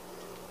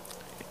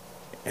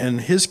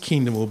 And his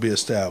kingdom will be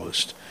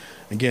established.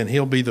 Again,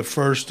 he'll be the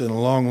first in a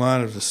long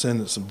line of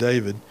descendants of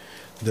David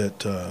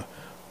that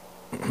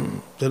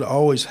that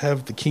always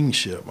have the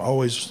kingship,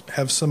 always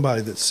have somebody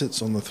that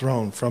sits on the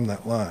throne from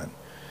that line.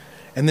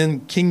 And then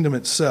kingdom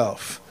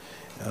itself,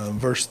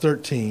 verse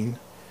 13,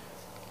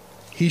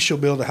 he shall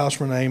build a house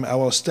for my name, I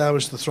will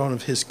establish the throne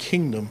of his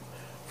kingdom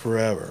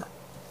forever.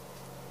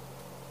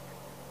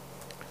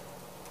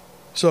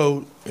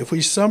 So if we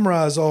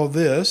summarize all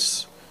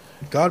this,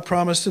 God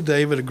promised to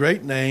David a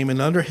great name,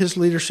 and under his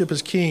leadership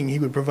as king, he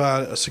would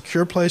provide a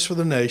secure place for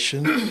the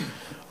nation,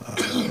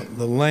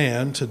 the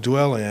land to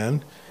dwell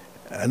in,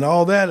 and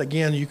all that.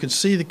 Again, you can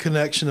see the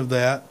connection of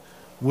that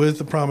with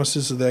the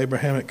promises of the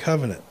Abrahamic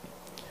covenant.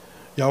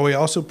 Yahweh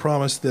also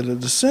promised that a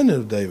descendant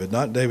of David,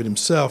 not David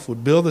himself,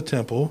 would build the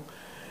temple,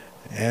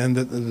 and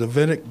that the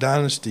Davidic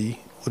dynasty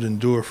would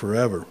endure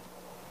forever.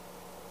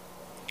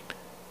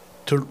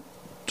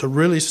 To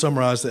really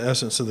summarize the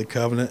essence of the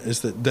covenant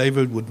is that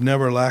David would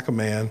never lack a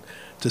man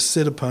to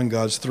sit upon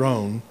God's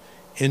throne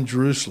in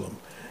Jerusalem.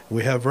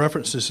 We have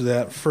references to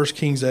that, 1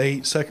 Kings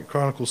 8, 2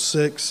 Chronicles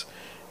 6,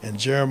 and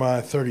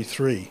Jeremiah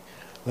 33.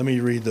 Let me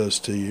read those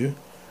to you.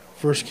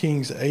 1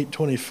 Kings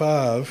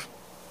 8:25.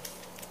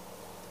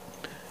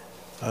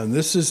 And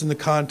this is in the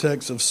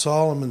context of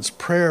Solomon's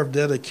prayer of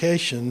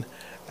dedication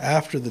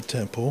after the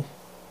temple.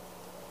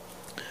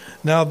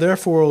 Now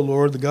therefore, O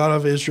Lord, the God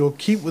of Israel,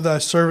 keep with thy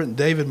servant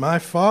David my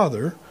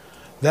father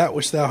that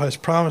which thou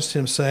hast promised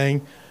him,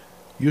 saying,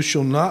 You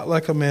shall not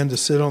lack a man to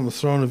sit on the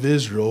throne of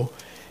Israel,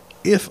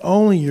 if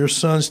only your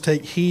sons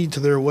take heed to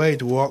their way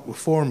to walk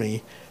before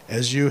me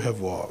as you have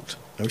walked.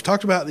 Now, we've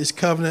talked about these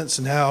covenants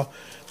and how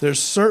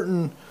there's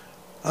certain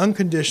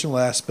unconditional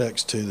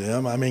aspects to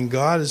them. I mean,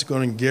 God is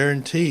going to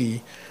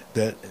guarantee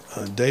that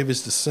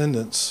David's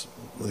descendants,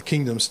 the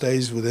kingdom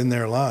stays within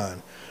their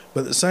line.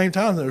 But at the same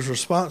time, there's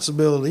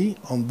responsibility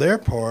on their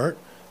part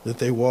that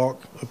they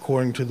walk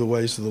according to the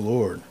ways of the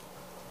Lord.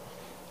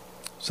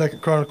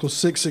 2 Chronicles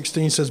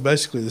 6:16 says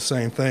basically the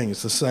same thing.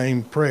 It's the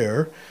same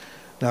prayer.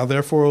 Now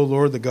therefore, O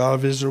Lord, the God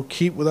of Israel,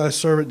 keep with thy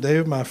servant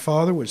David my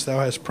father, which thou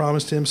hast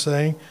promised him,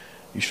 saying,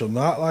 You shall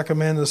not lack a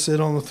man to sit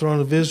on the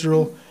throne of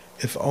Israel,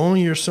 if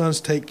only your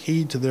sons take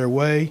heed to their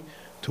way,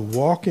 to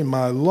walk in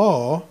my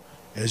law,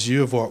 as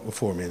you have walked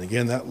before me. And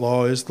again, that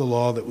law is the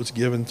law that was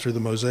given through the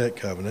Mosaic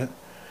covenant.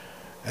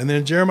 And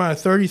then Jeremiah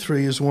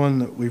 33 is one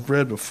that we've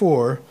read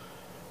before.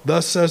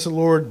 Thus says the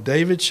Lord,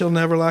 David shall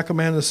never lack a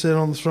man to sit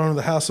on the throne of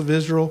the house of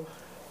Israel,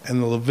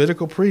 and the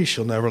Levitical priest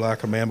shall never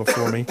lack a man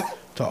before me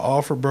to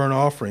offer burnt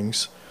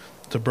offerings,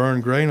 to burn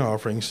grain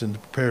offerings, and to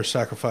prepare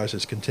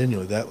sacrifices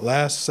continually. That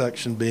last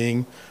section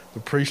being the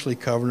priestly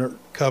covenant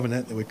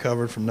that we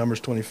covered from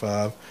Numbers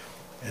 25,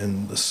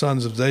 and the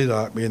sons of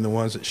Zadok being the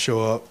ones that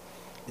show up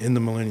in the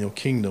millennial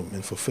kingdom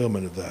in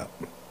fulfillment of that.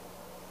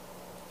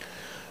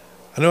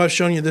 I know I've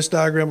shown you this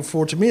diagram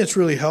before. To me, it's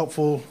really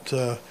helpful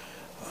to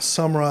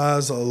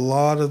summarize a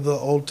lot of the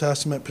Old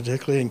Testament,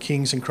 particularly in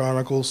Kings and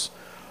Chronicles.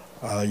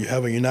 You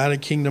have a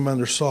united kingdom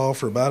under Saul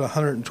for about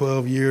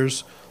 112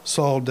 years,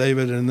 Saul,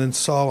 David, and then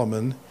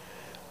Solomon.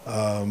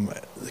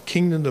 The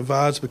kingdom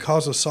divides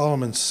because of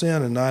Solomon's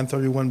sin in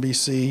 931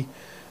 BC,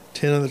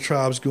 10 of the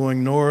tribes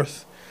going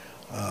north,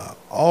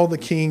 all the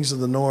kings of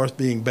the north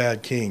being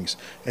bad kings.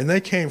 And they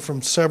came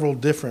from several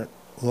different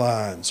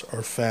lines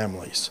or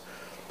families.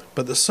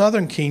 But the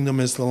southern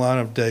kingdom is the line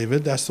of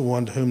David. That's the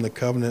one to whom the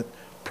covenant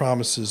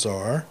promises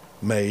are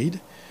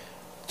made.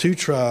 Two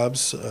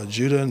tribes,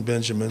 Judah and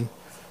Benjamin.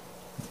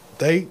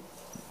 They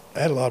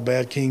had a lot of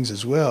bad kings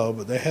as well,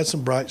 but they had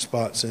some bright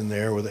spots in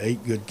there with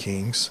 8 good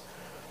kings.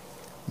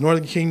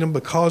 Northern kingdom,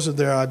 because of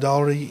their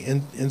idolatry,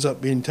 ends up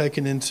being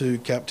taken into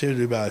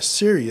captivity by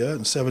Assyria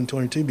in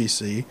 722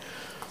 BC.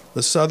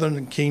 The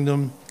southern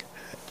kingdom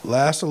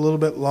lasts a little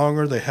bit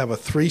longer. They have a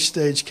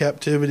 3-stage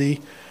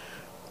captivity.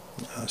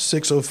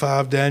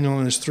 605, Daniel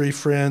and his 3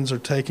 friends are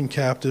taken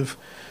captive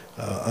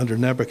under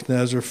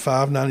Nebuchadnezzar.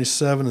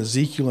 597,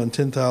 Ezekiel and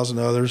 10,000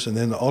 others. And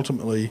then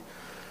ultimately,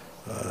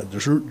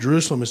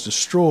 Jerusalem is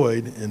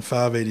destroyed in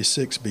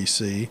 586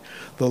 BC.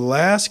 The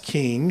last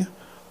king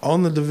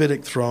on the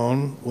Davidic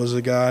throne was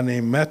a guy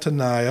named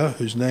Mattaniah,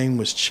 whose name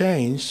was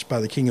changed by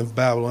the king of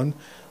Babylon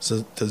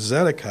to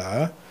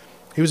Zedekiah.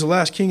 He was the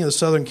last king of the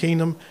southern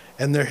kingdom,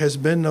 and there has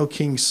been no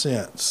king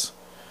since.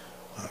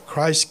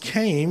 Christ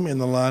came in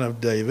the line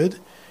of David,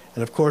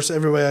 and of course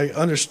everybody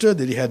understood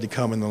that he had to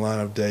come in the line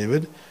of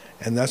David,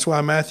 and that's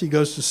why Matthew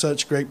goes to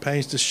such great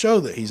pains to show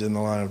that he's in the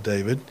line of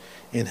David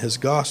in his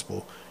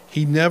gospel.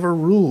 He never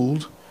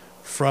ruled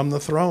from the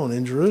throne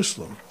in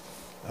Jerusalem.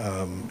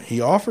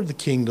 He offered the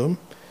kingdom,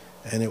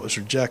 and it was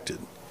rejected.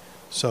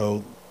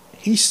 So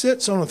he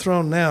sits on a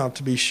throne now,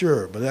 to be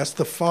sure, but that's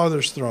the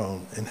Father's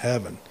throne in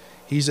heaven.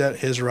 He's at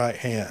his right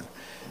hand.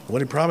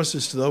 What he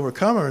promises to the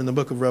overcomer in the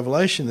book of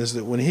Revelation is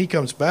that when he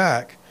comes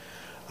back,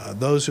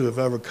 those who have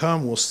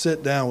overcome will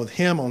sit down with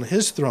him on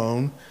his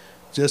throne,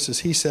 just as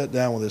he sat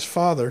down with his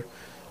Father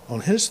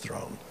on his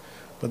throne.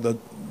 But the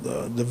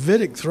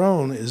Davidic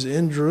throne is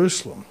in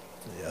Jerusalem.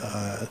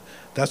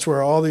 That's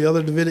where all the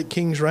other Davidic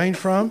kings reigned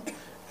from,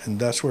 and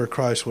that's where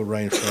Christ will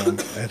reign from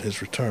at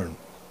his return.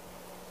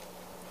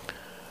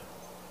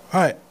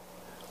 All right,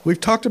 we've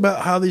talked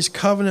about how these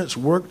covenants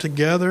work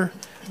together,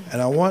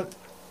 and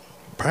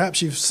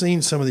perhaps you've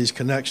seen some of these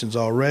connections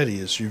already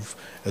as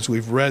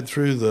we've read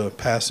through the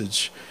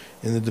passage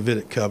in the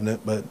Davidic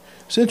covenant, but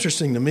it's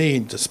interesting to me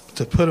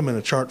to put them in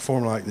a chart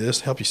form like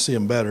this, help you see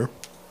them better.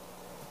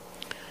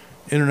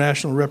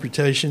 International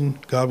reputation,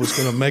 God was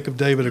going to make of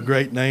David a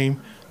great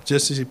name,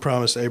 just as he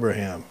promised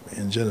Abraham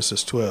in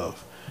Genesis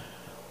 12.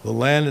 The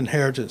land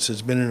inheritance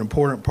has been an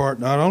important part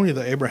not only of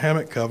the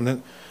Abrahamic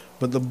covenant,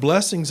 but the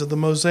blessings of the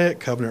Mosaic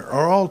covenant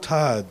are all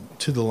tied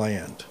to the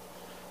land.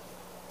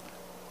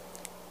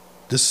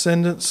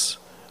 Descendants,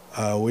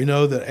 we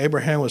know that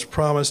Abraham was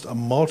promised a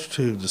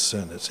multitude of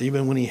descendants.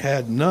 Even when he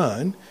had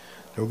none,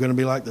 they were going to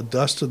be like the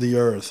dust of the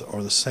earth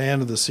or the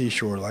sand of the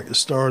seashore, like the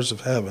stars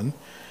of heaven.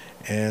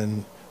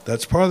 And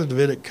that's part of the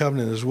Davidic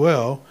covenant as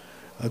well.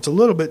 It's a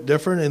little bit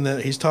different in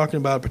that he's talking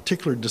about a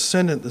particular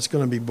descendant that's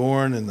going to be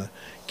born, and the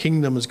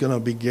kingdom is going to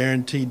be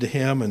guaranteed to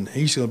him, and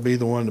he's going to be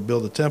the one to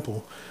build the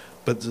temple.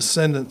 But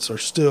descendants are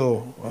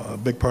still a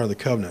big part of the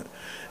covenant.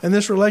 And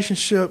this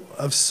relationship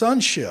of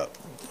sonship,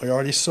 we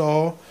already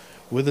saw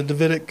with the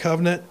Davidic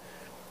covenant,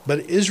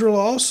 but Israel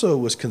also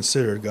was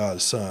considered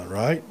God's son,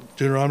 right?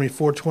 Deuteronomy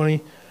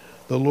 4:20,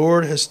 the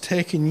Lord has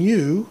taken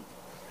you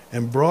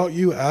and brought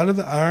you out of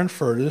the iron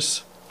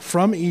furnace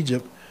from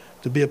Egypt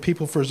to be a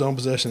people for his own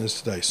possession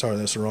as today. Sorry,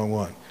 that's the wrong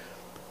one.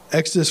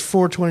 Exodus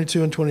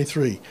 4:22 and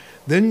 23.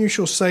 Then you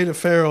shall say to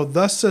Pharaoh,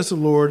 thus says the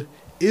Lord,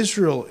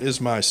 Israel is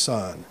my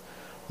son,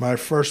 my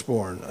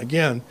firstborn.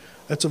 Again,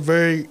 that's a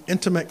very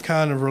intimate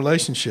kind of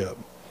relationship.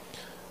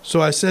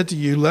 So I said to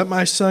you, let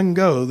my son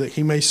go that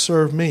he may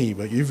serve me,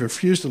 but you've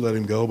refused to let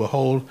him go.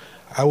 Behold,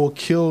 I will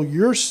kill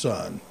your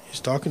son. He's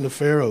talking to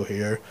Pharaoh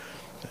here,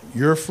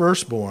 your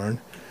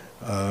firstborn.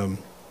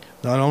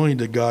 Not only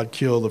did God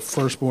kill the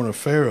firstborn of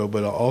Pharaoh,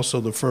 but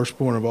also the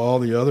firstborn of all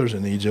the others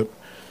in Egypt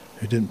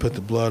who didn't put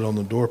the blood on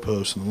the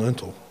doorpost and the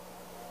lintel.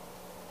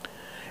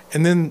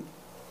 And then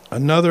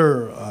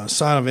another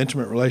sign of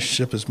intimate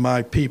relationship is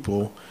my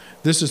people.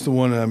 This is the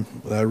one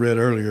that I read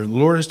earlier. The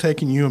Lord has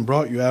taken you and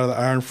brought you out of the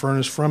iron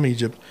furnace from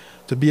Egypt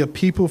to be a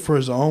people for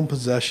his own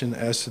possession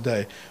as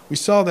today. We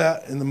saw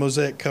that in the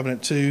Mosaic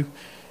covenant too,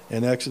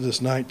 in Exodus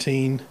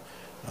 19.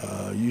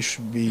 You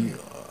should be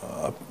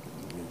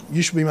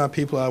my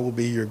people, I will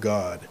be your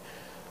God.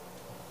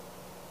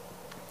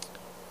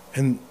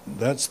 And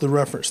that's the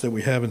reference that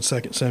we have in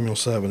 2 Samuel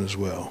 7 as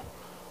well.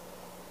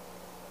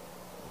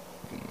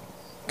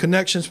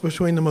 Connections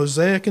between the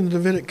Mosaic and the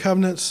Davidic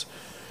covenants,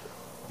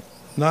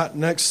 not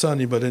next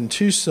Sunday, but in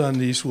 2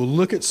 Sundays, we'll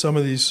look at some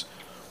of these,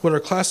 what are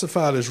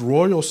classified as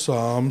royal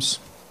psalms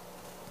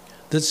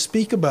that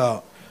speak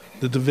about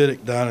the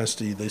Davidic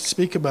dynasty. They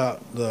speak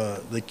about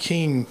the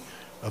king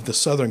of the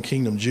southern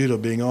kingdom, Judah,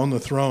 being on the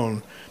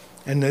throne,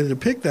 and they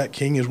depict that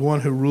king as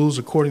one who rules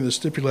according to the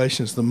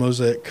stipulations of the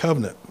Mosaic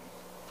covenant.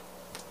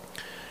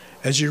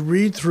 As you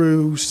read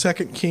through 2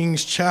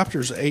 Kings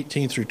chapters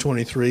 18 through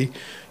 23,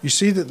 you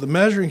see that the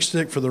measuring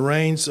stick for the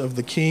reigns of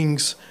the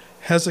kings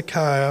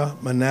Hezekiah,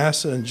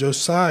 Manasseh, and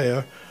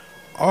Josiah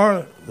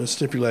are the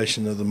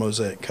stipulation of the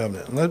Mosaic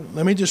covenant.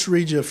 Let me just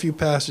read you a few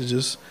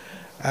passages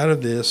out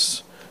of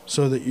this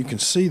so that you can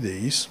see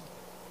these.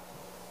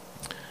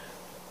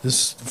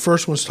 This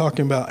first one's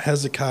talking about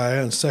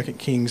Hezekiah in 2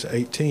 Kings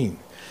 18.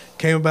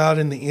 Came about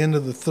in the end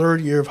of the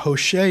 3rd year of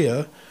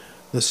Hoshea,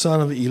 the son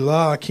of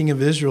Elah, king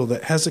of Israel,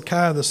 that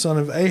Hezekiah, the son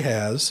of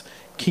Ahaz,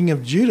 king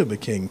of Judah,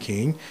 became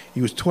king.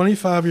 He was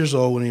 25 years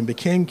old when he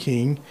became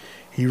king.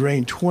 He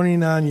reigned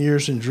 29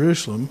 years in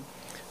Jerusalem.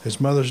 His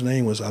mother's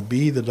name was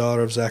Abi, the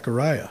daughter of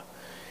Zechariah.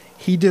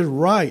 He did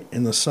right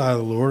in the sight of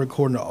the Lord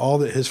according to all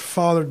that his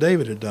father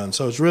David had done.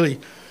 So it's really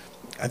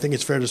I think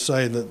it's fair to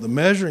say that the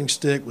measuring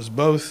stick was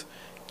both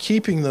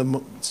keeping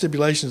the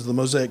stipulations of the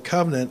Mosaic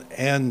covenant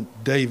and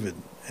David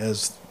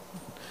as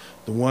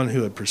the one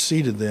who had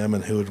preceded them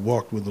and who had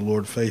walked with the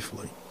Lord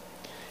faithfully.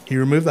 He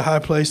removed the high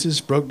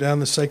places, broke down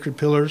the sacred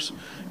pillars,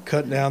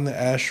 cut down the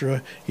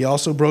Asherah. He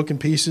also broke in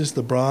pieces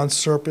the bronze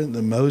serpent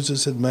that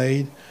Moses had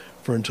made,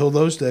 for until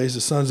those days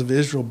the sons of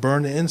Israel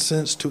burned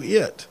incense to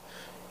it,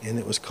 and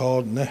it was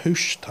called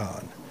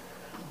Nehushtan.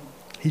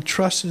 He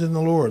trusted in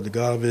the Lord, the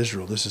God of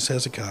Israel. This is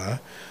Hezekiah.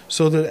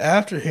 So that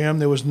after him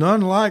there was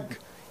none like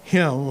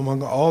him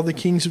among all the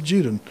kings of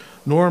Judah,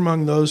 nor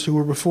among those who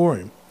were before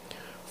him.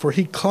 For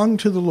he clung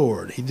to the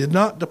Lord. He did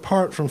not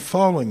depart from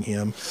following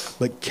him,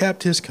 but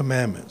kept his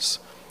commandments,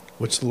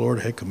 which the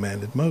Lord had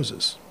commanded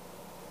Moses.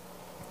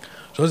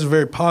 So it's a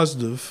very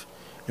positive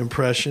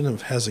impression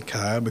of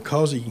Hezekiah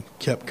because he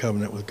kept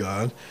covenant with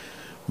God.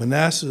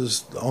 Manasseh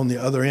is on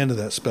the other end of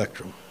that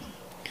spectrum.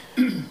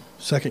 2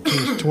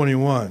 Kings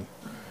 21.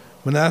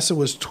 Manasseh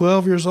was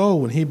 12 years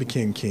old when he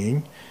became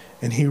king,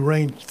 and he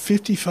reigned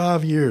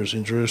 55 years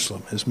in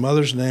Jerusalem. His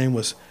mother's name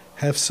was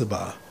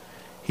Hephzibah.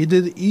 He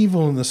did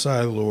evil in the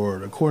sight of the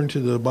Lord, according to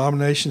the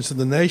abominations of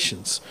the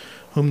nations,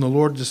 whom the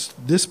Lord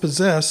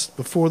dispossessed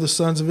before the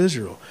sons of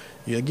Israel.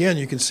 Again,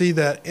 you can see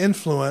that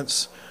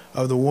influence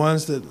of the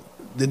ones that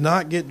did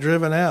not get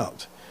driven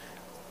out,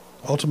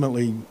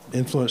 ultimately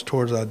influenced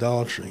towards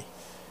idolatry.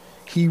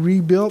 He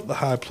rebuilt the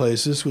high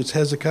places which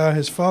Hezekiah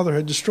his father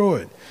had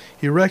destroyed.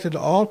 He erected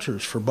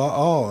altars for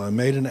Baal and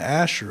made an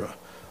Asherah,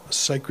 a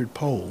sacred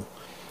pole,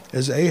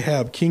 as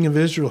Ahab, king of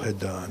Israel, had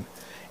done.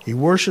 He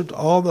worshipped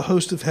all the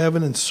host of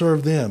heaven and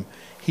served them.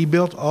 He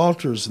built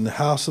altars in the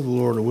house of the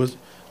Lord.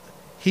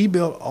 He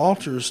built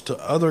altars to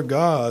other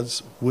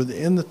gods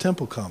within the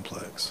temple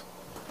complex,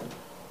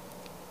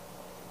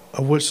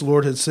 of which the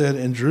Lord had said,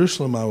 in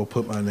Jerusalem I will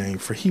put my name.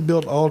 For he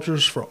built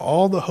altars for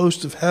all the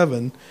host of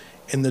heaven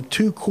in the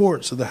two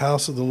courts of the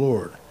house of the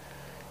Lord.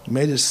 He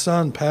made his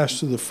son pass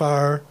through the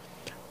fire,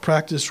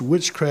 practiced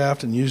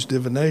witchcraft and used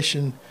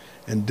divination,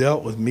 and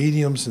dealt with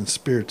mediums and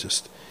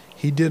spiritists.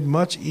 He did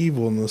much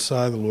evil in the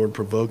sight of the Lord,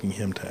 provoking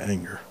him to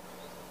anger.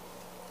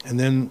 And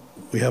then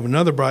we have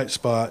another bright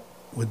spot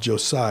with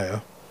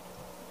Josiah.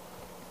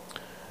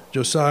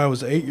 Josiah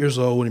was 8 years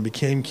old when he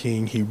became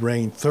king. He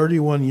reigned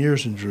 31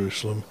 years in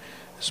Jerusalem.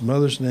 His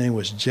mother's name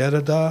was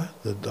Jedidah,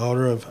 the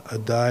daughter of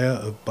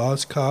Adiah of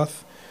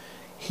Bozkath.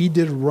 He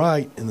did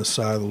right in the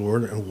sight of the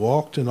Lord and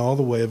walked in all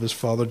the way of his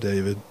father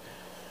David,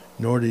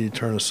 nor did he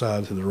turn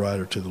aside to the right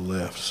or to the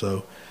left.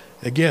 So,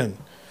 again,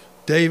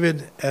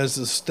 David as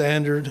the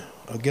standard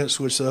against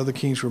which the other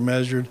kings were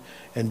measured,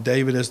 and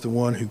David as the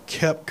one who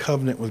kept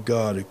covenant with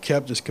God, who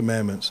kept his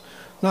commandments.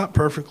 Not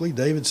perfectly.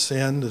 David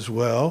sinned as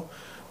well,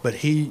 but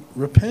he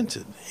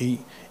repented.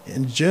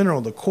 In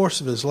general, the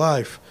course of his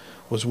life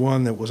was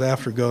one that was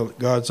after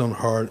God's own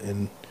heart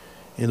and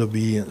in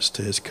obedience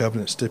to his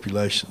covenant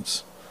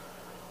stipulations.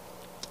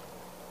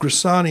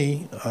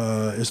 Grisani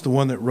is the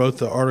one that wrote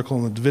the article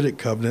on the Davidic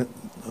covenant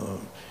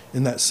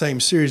in that same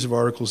series of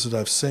articles that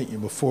I've sent you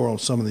before on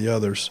some of the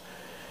others.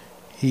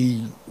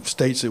 He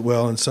states it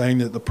well in saying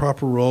that the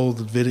proper role of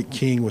the Davidic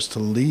king was to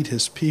lead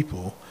his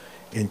people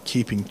in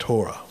keeping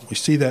Torah. We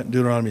see that in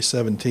Deuteronomy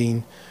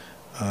 17.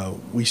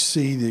 We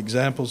see the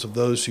examples of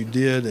those who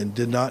did and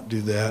did not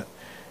do that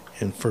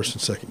in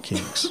 1st and 2nd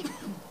Kings.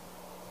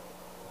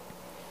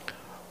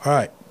 All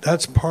right,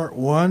 that's part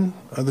one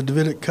of the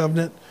Davidic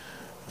covenant.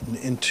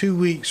 In 2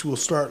 weeks, we'll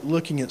start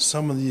looking at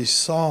some of these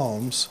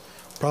Psalms.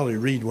 Probably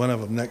read one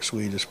of them next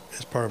week as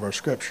part of our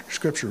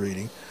scripture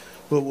reading.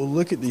 But we'll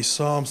look at these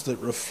Psalms that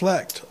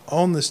reflect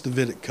on this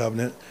Davidic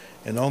covenant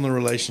and on the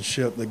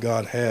relationship that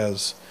God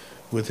has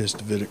with his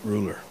Davidic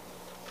ruler.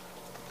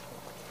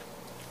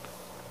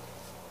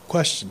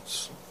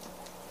 Questions?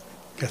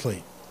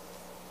 Kathleen?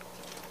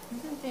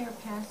 Isn't there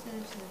a passage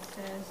that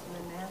says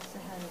Manasseh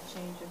had a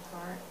change of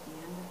heart at the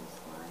end of his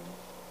life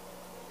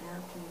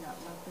after he got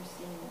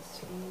leprosy in his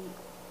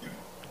feet?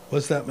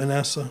 Was that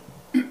Manasseh?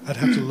 I'd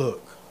have to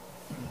look.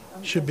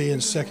 Should be in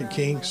 2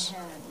 Kings.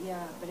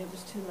 Yeah, but it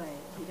was too late.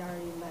 He'd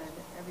already led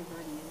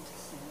everybody into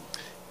sin.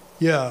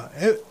 Yeah,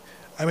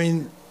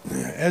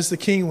 as the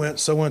king went,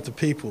 so went the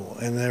people,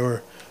 and there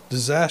were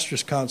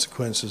disastrous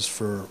consequences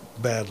for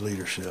bad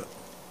leadership.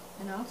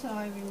 And also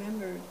I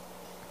remember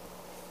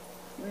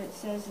where it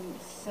says in 2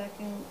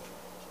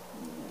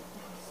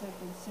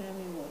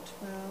 Samuel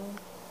 12,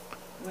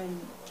 when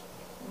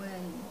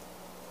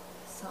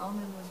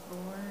Solomon was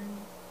born,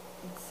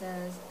 it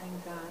says,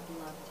 and God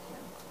loved him.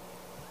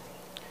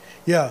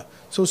 Yeah,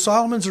 so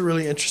Solomon's a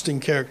really interesting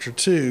character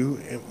too.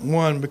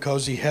 One,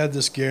 because he had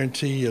this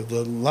guarantee of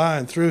the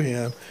line through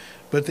him,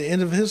 but at the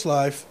end of his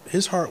life,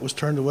 his heart was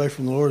turned away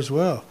from the Lord as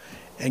well.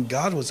 And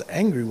God was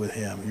angry with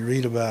him. You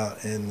read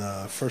about in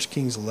 1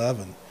 Kings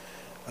 11.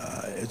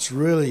 It's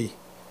really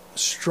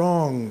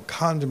strong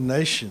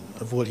condemnation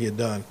of what he had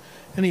done.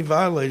 And he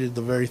violated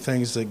the very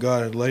things that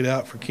God had laid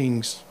out for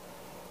kings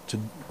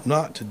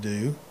not to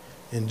do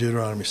in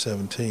Deuteronomy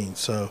 17.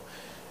 So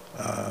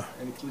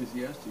And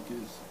Ecclesiastics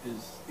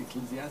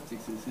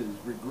is his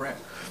regret,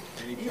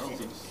 and he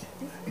tells us.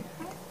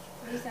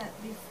 Or is that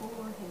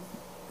before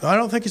his? I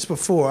don't think it's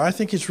before. I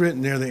think it's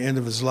written near the end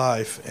of his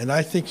life, and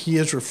I think he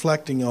is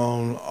reflecting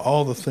on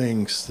all the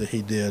things that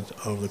he did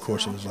over the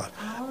course of his life.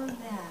 All of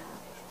that,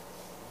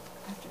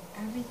 after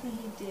everything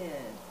he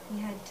did, he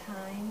had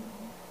time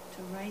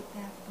to write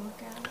that book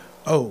out?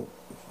 Oh,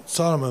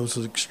 Solomon was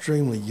an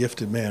extremely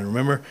gifted man.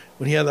 Remember,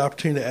 when he had the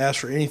opportunity to ask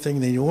for anything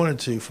that he wanted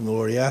to from the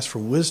Lord, he asked for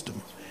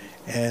wisdom.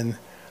 And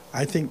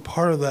I think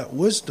part of that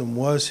wisdom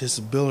was his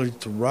ability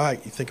to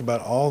write. You think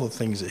about all the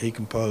things that he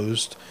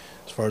composed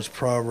as far as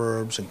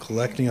Proverbs and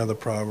collecting other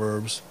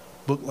Proverbs,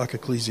 book like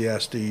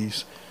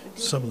Ecclesiastes,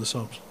 some of the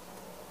Psalms.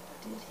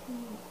 Did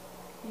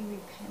he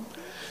repent?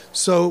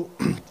 So,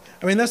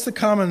 I mean, that's the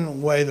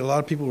common way that a lot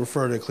of people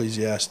refer to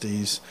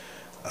Ecclesiastes.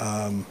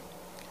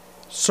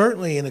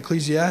 Certainly in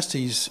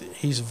Ecclesiastes,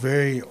 he's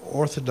very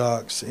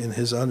orthodox in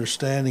his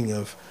understanding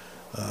of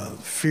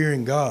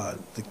fearing God.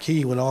 The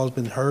key when all has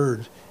been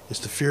heard is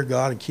to fear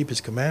God and keep his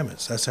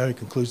commandments. That's how he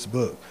concludes the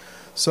book.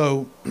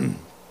 So,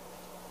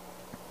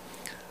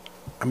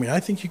 I mean, I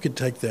think you could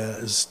take that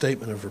as a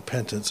statement of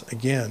repentance.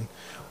 Again,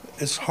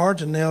 it's hard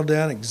to nail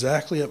down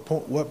exactly at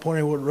what point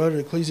he wrote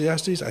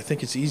Ecclesiastes. I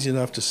think it's easy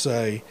enough to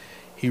say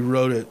he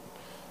wrote it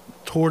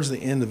towards the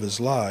end of his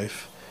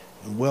life,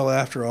 well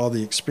after all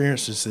the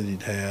experiences that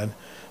he'd had,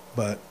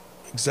 but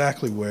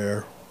exactly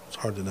where, it's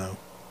hard to know.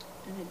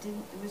 And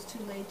it was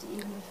too late to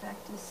even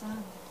affect his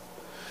son.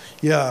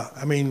 Yeah,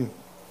 I mean,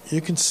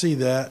 you can see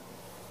that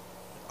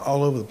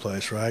all over the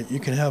place, right? You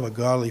can have a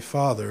godly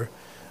father,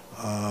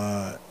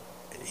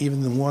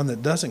 even the one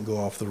that doesn't go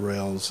off the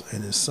rails,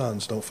 and his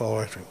sons don't follow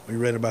after him. We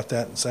read about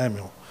that in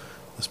Samuel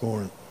this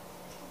morning.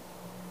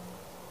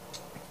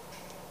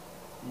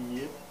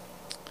 Yep.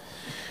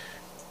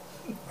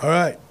 All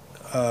right.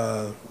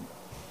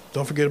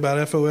 Don't forget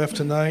about FOF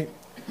tonight.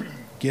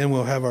 Again,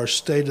 we'll have our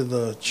State of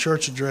the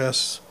Church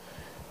address.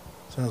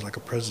 Sounds like a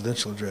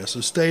presidential address.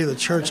 So State of the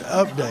Church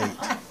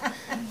update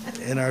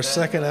in our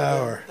second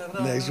hour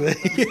next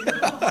week.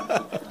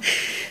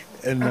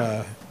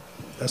 And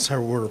that's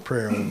our word of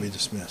prayer, and we'll be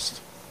dismissed.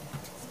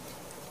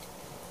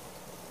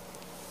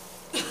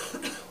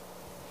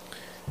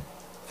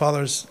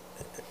 Fathers,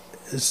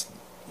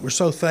 we're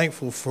so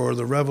thankful for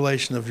the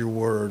revelation of your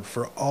word,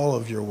 for all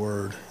of your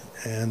word.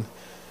 And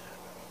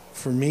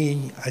for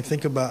me, I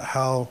think about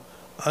how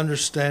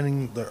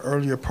understanding the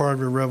earlier part of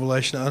your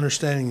revelation,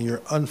 understanding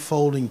your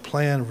unfolding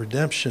plan of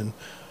redemption,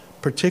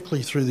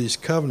 particularly through these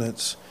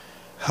covenants,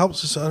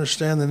 helps us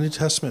understand the New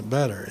Testament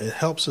better. It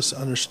helps us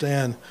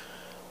understand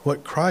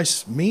what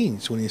Christ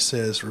means when he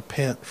says,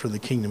 repent, for the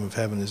kingdom of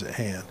heaven is at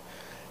hand.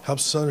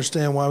 Helps us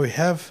understand why we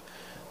have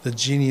the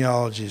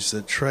genealogies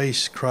that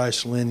trace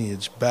Christ's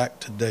lineage back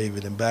to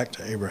David and back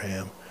to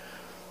Abraham.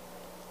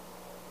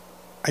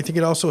 I think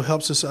it also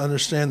helps us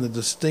understand the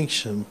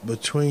distinction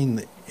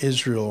between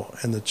Israel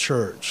and the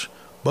church,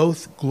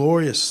 both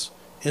glorious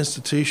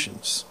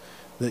institutions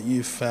that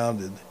you've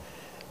founded,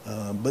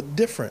 but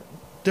different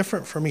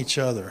from each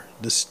other,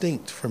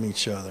 distinct from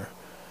each other,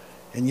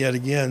 and yet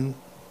again,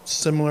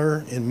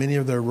 similar in many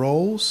of their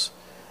roles,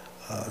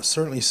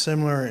 certainly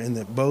similar in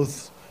that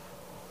both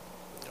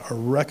are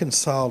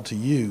reconciled to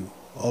you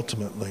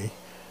ultimately.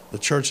 The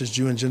church is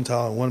Jew and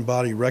Gentile in one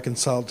body,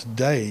 reconciled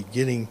today,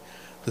 getting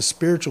the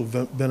spiritual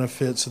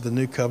benefits of the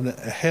new covenant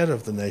ahead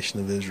of the nation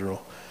of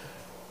Israel.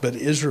 But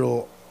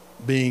Israel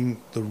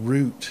being the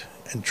root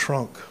and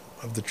trunk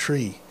of the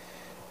tree,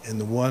 and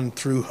the one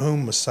through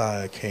whom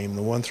Messiah came,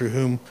 the one through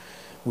whom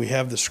we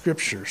have the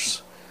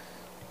scriptures.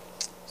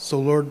 So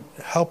Lord,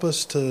 help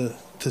us to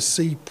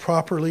see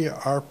properly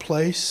our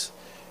place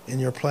in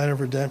your plan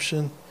of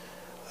redemption.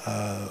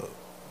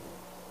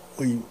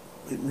 We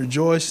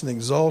rejoice and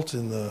exult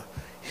in the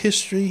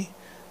history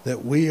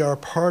that we are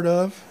part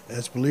of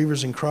as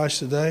believers in Christ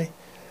today.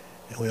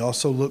 And we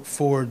also look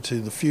forward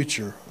to the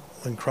future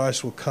when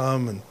Christ will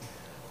come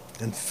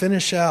and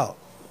finish out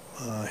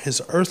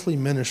his earthly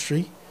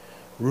ministry,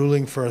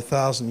 ruling for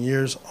 1,000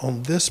 years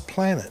on this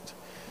planet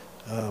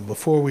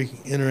before we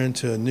enter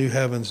into a new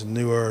heavens and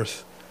new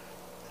earth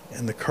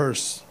and the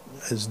curse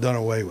is done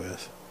away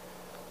with.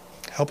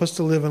 Help us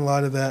to live in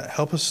light of that.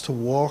 Help us to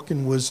walk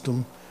in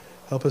wisdom.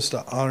 Help us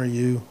to honor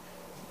you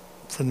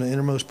from the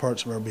innermost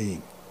parts of our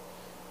being.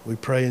 We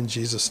pray in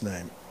Jesus'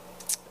 name.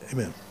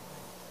 Amen.